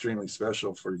extremely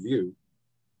special for you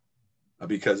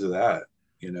because of that,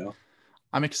 you know?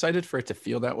 I'm excited for it to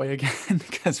feel that way again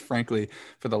because frankly,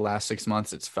 for the last 6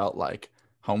 months, it's felt like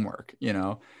homework, you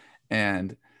know?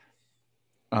 And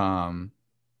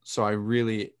so I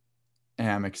really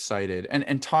am excited.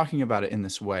 And talking about it in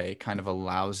this way kind of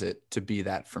allows it to be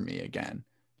that for me again.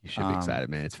 You should be excited,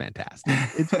 man. It's fantastic.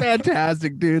 It's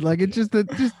fantastic, dude. Like it's just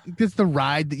the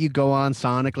ride that you go on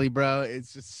sonically, bro.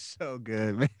 It's just so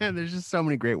good, man. There's just so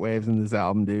many great waves in this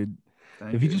album, dude.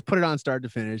 If you just put it on start to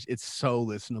finish, it's so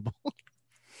listenable.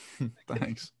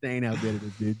 Thanks. Insane how good it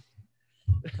is, dude.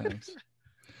 Thanks.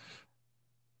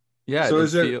 Yeah. So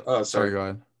is there? Oh, sorry. Go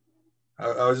ahead.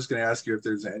 I was just going to ask you if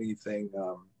there's anything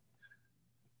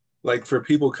like for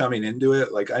people coming into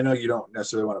it. Like I know you don't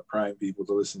necessarily want to prime people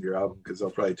to listen to your album because they'll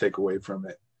probably take away from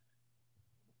it,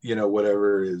 you know,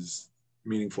 whatever is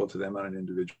meaningful to them on an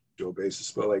individual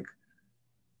basis. But like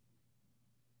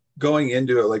going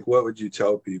into it, like what would you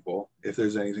tell people if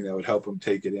there's anything that would help them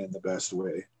take it in the best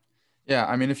way? Yeah,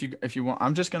 I mean, if you want,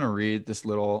 I'm just going to read this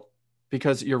little,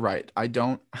 because you're right. I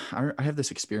have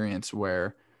this experience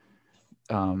where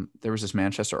there was this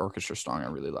Manchester Orchestra song I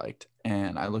really liked,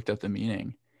 and I looked up the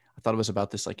meaning. I thought it was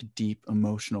about this like deep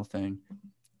emotional thing.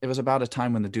 It was about a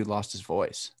time when the dude lost his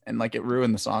voice, and like it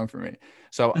ruined the song for me.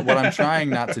 So what I'm trying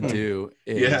not to do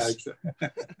is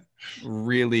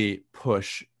really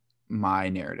push my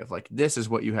narrative. Like this is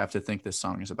what you have to think this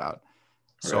song is about.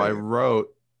 So I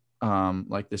wrote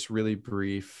like this really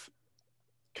brief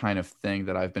kind of thing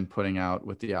that I've been putting out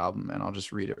with the album, and I'll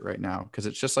just read it right now because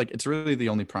it's just like it's really the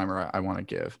only primer I want to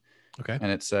give. Okay.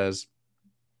 And it says,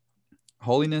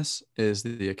 holiness is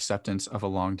the acceptance of a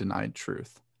long denied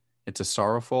truth. It's a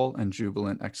sorrowful and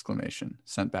jubilant exclamation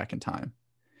sent back in time.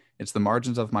 It's the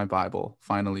margins of my Bible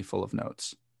finally full of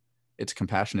notes. It's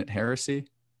compassionate heresy,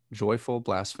 joyful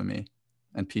blasphemy,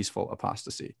 and peaceful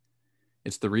apostasy.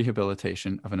 It's the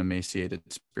rehabilitation of an emaciated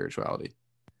spirituality.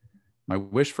 My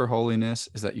wish for holiness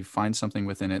is that you find something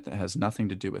within it that has nothing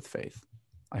to do with faith.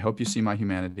 I hope you see my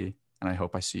humanity, and I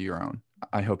hope I see your own.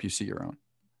 I hope you see your own.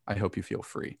 I hope you feel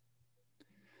free.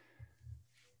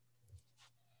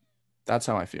 That's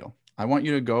how I feel. I want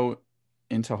you to go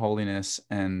into holiness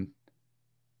and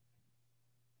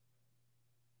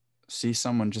see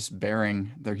someone just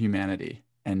bearing their humanity.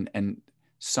 And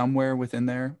somewhere within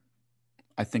there,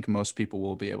 I think most people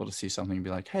will be able to see something and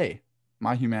be like, hey,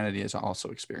 my humanity has also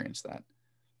experienced that.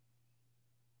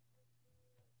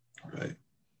 Right.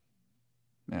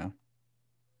 Yeah.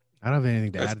 I don't have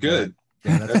anything to add. That's good.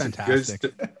 Yeah, that's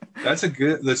fantastic. That's a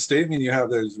good. The statement you have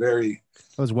there is very.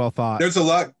 That was well thought. There's a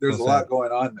lot. There's a lot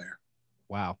going on there.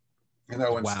 Wow. In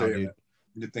that one statement, dude.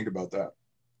 you think about that.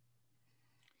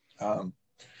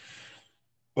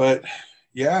 But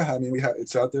yeah, I mean,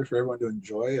 it's out there for everyone to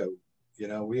enjoy. You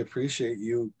know, we appreciate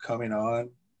you coming on,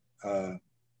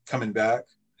 coming back.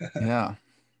 Yeah.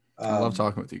 I love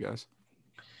talking with you guys.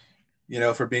 You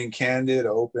know, for being candid,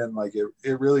 open, like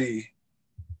it really,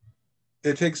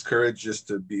 it takes courage just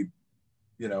to be,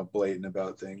 you know, blatant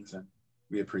about things. And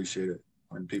we appreciate it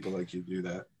when people like you do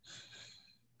that.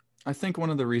 I think one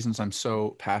of the reasons I'm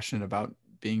so passionate about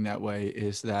being that way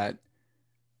is that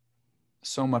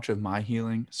so much of my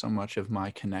healing, so much of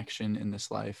my connection in this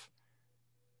life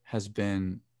has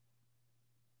been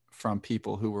from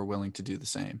people who were willing to do the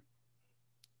same,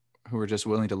 who were just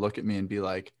willing to look at me and be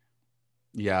like,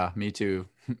 yeah, me too,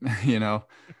 you know?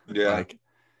 Yeah. Like,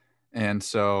 and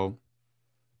so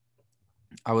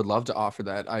I would love to offer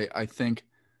that. I think,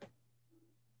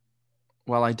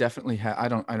 well, I definitely have, I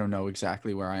don't know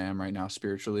exactly where I am right now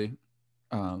spiritually.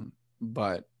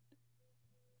 But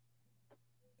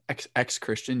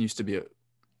ex-Christian used to be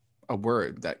a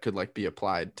word that could like be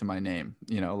applied to my name,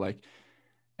 you know, like,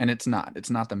 and it's not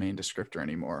the main descriptor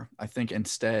anymore. I think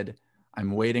instead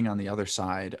I'm waiting on the other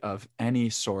side of any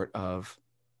sort of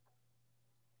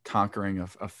conquering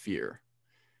of fear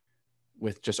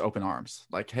with just open arms.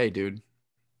 Like, hey, dude,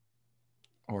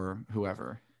 or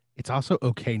whoever. It's also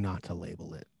okay not to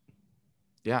label it.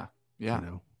 Yeah. Yeah. You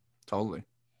know, totally.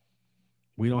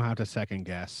 We don't have to second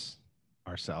guess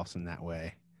ourselves in that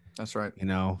way. That's right. You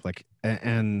know, like,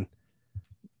 and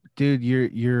dude,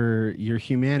 your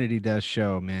humanity does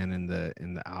show, man, in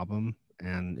the album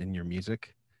and in your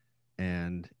music,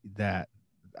 and that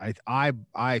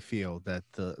I feel that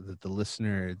the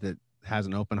listener that has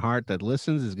an open heart that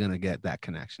listens is going to get that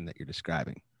connection that you're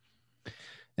describing.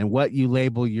 And what you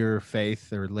label your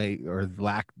faith or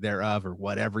lack thereof or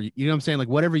whatever, you know what I'm saying? Like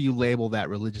whatever you label that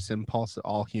religious impulse that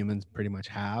all humans pretty much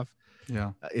have,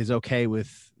 Yeah. is okay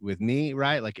with me,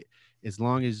 right? Like as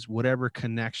long as whatever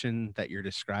connection that you're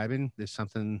describing, there's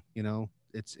something, you know,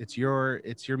 it's your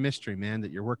mystery, man,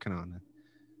 that you're working on.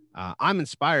 I'm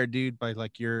inspired, dude, by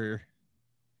like your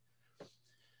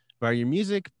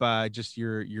music, by just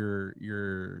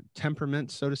your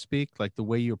temperament, so to speak, like the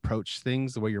way you approach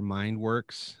things, the way your mind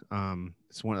works.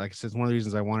 It's one, like I said, it's one of the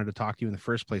reasons I wanted to talk to you in the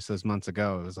first place those months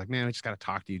ago. It was like, man, I just got to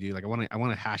talk to you, dude. Like I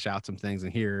want to hash out some things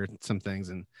and hear some things.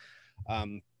 And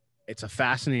it's a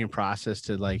fascinating process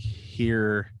to like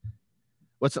hear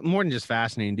what's more than just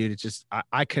fascinating, dude. It's just,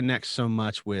 I connect so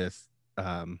much with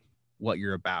what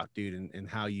you're about, dude, and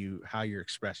how you're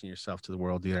expressing yourself to the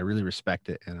world, dude. I really respect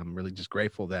it, and I'm really just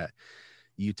grateful that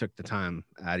you took the time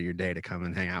out of your day to come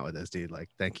and hang out with us, dude. Like,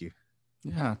 thank you.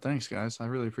 Yeah, thanks, guys. I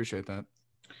really appreciate that.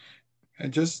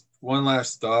 And just one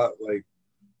last thought, like,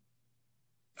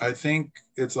 I think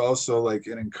it's also like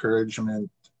an encouragement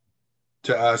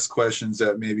to ask questions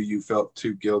that maybe you felt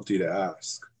too guilty to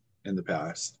ask in the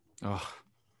past. Oh,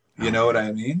 you know what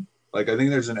I mean? Like, I think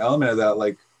there's an element of that,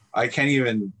 like, I can't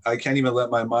even let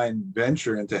my mind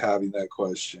venture into having that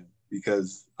question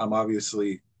because I'm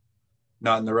obviously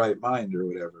not in the right mind or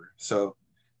whatever. So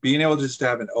being able just to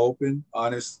have an open,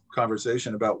 honest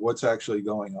conversation about what's actually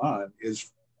going on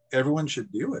is, everyone should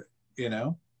do it, you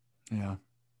know? Yeah.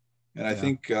 And I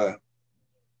think,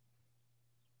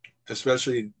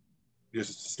 especially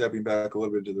just stepping back a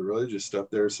little bit to the religious stuff,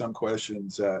 there are some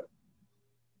questions that,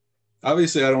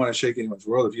 obviously, I don't want to shake anyone's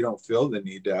world. If you don't feel the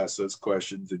need to ask those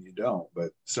questions, then you don't.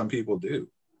 But some people do,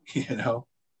 you know?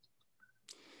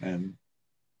 And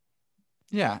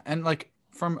yeah. And like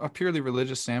from a purely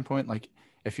religious standpoint, like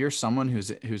if you're someone who's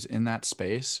in that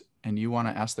space and you want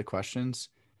to ask the questions,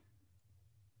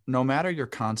 no matter your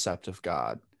concept of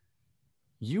God,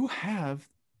 you have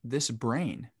this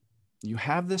brain. You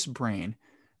have this brain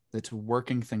that's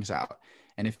working things out.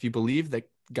 And if you believe that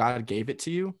God gave it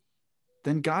to you,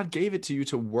 then God gave it to you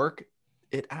to work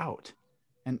it out.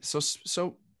 And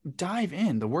so dive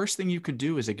in. The worst thing you could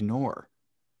do is ignore,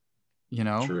 you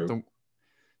know. True.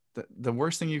 The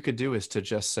worst thing you could do is to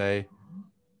just say,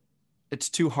 it's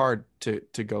too hard to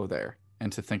go there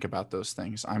and to think about those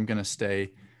things. I'm going to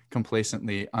stay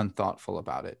complacently unthoughtful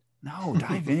about it. No,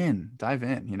 dive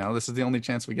in, you know, this is the only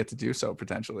chance we get to do so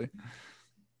potentially.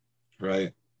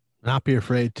 Right. Not be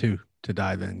afraid to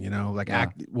dive in, you know, like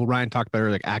Ryan talked about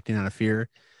earlier, like acting out of fear,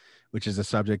 which is a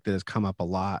subject that has come up a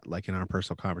lot, like in our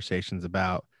personal conversations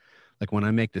about like when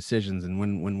I make decisions and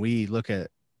when we look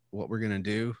at what we're going to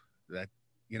do, that,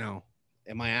 you know,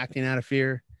 am I acting out of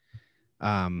fear?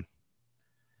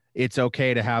 It's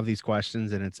okay to have these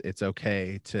questions, and it's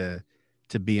okay to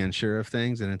be unsure of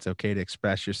things, and it's okay to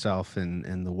express yourself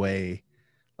in the way,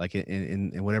 like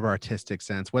in whatever artistic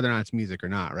sense, whether or not it's music or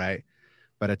not, right?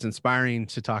 But it's inspiring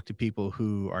to talk to people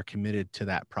who are committed to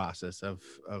that process of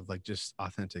like just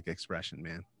authentic expression,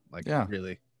 man. Like,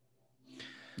 really,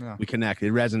 we connect.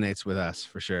 It resonates with us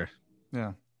for sure.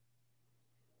 Yeah.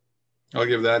 I'll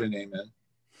give that an amen.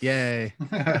 Yay.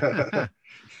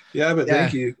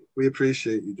 Thank you. We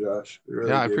appreciate you, Josh.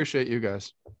 Really I appreciate you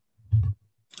guys.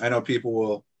 I know people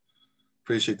will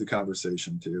appreciate the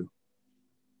conversation too.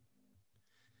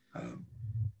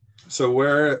 So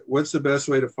what's the best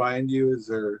way to find you? Is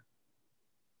there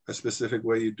a specific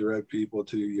way you direct people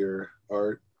to your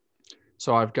art?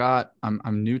 So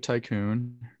I'm New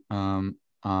Tycoon on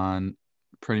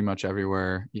pretty much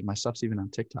everywhere. My stuff's even on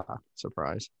TikTok.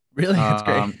 Surprise. Really? That's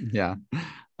great. Yeah.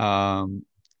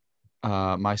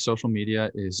 My social media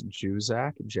is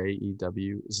Jewzak,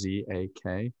 JEWZAK.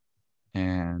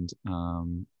 And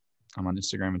I'm on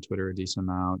Instagram and Twitter a decent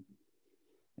amount.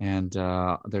 And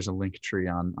there's a link tree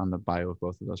on the bio of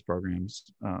both of those programs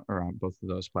or on both of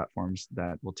those platforms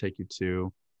that will take you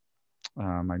to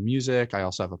my music. I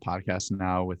also have a podcast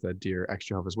now with a dear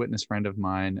ex-Jehovah's Witness friend of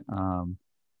mine.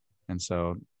 And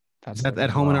so that's Is that at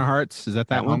Home in Our Hearts? Is that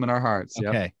one? Home in Our Hearts.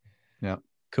 Okay. Yep.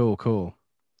 Cool.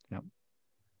 Yep.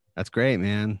 That's great,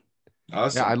 man.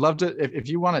 Awesome. Yeah, I'd love to, if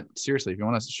you want to, seriously, if you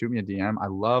want to shoot me a DM, I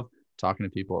love talking to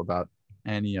people about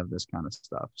any of this kind of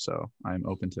stuff. So I'm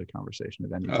open to conversation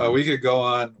at any time. We can go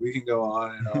on and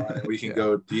on, and we can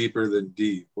go deeper than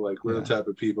deep. Like we're the type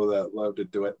of people that love to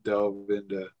delve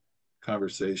into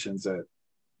conversations that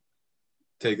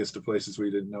take us to places we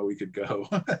didn't know we could go.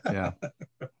 Yeah.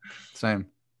 Same.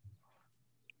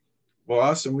 Well,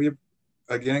 awesome.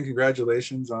 Again,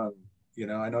 congratulations on you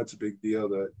know, I know it's a big deal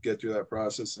to get through that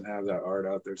process and have that art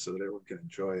out there so that everyone can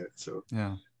enjoy it. So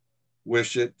Yeah.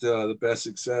 wish it the best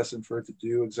success and for it to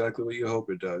do exactly what you hope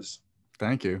it does.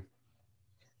 Thank you.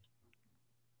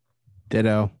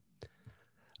 Ditto.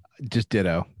 Just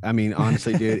ditto. I mean,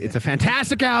 honestly, dude, it's a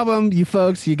fantastic album. You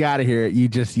folks, you got to hear it. You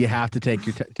have to take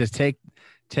your just take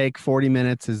 40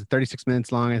 minutes, is 36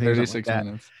 minutes long, I think. 36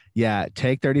 minutes. Yeah,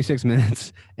 take 36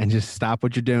 minutes and just stop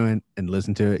what you're doing and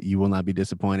listen to it. You will not be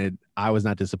disappointed. I was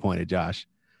not disappointed, Josh.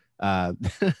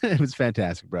 It was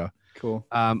fantastic, bro. Cool.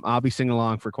 I'll be singing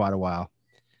along for quite a while.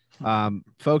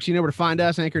 Folks, you know where to find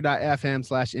us,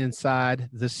 anchor.fm/inside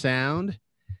the sound.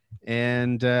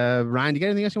 And Ryan, do you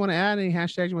got anything else you want to add? Any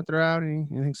hashtags you want to throw out?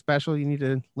 Anything special you need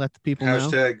to let the people know?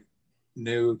 Hashtag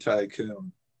new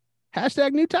tycoon.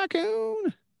 Hashtag new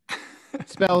tycoon.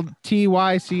 Spelled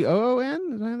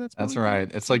TYCOON. That's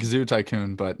right. It's like Zoo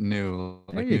Tycoon, but new,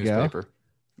 like There you go. newspaper.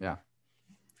 Yeah.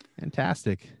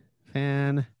 Fantastic.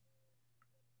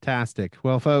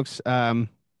 Well, folks,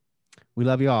 we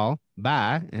love you all.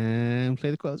 Bye. And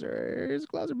play the closer. Here's the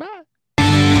closer. Bye.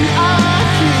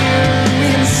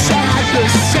 Inside the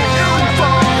sound.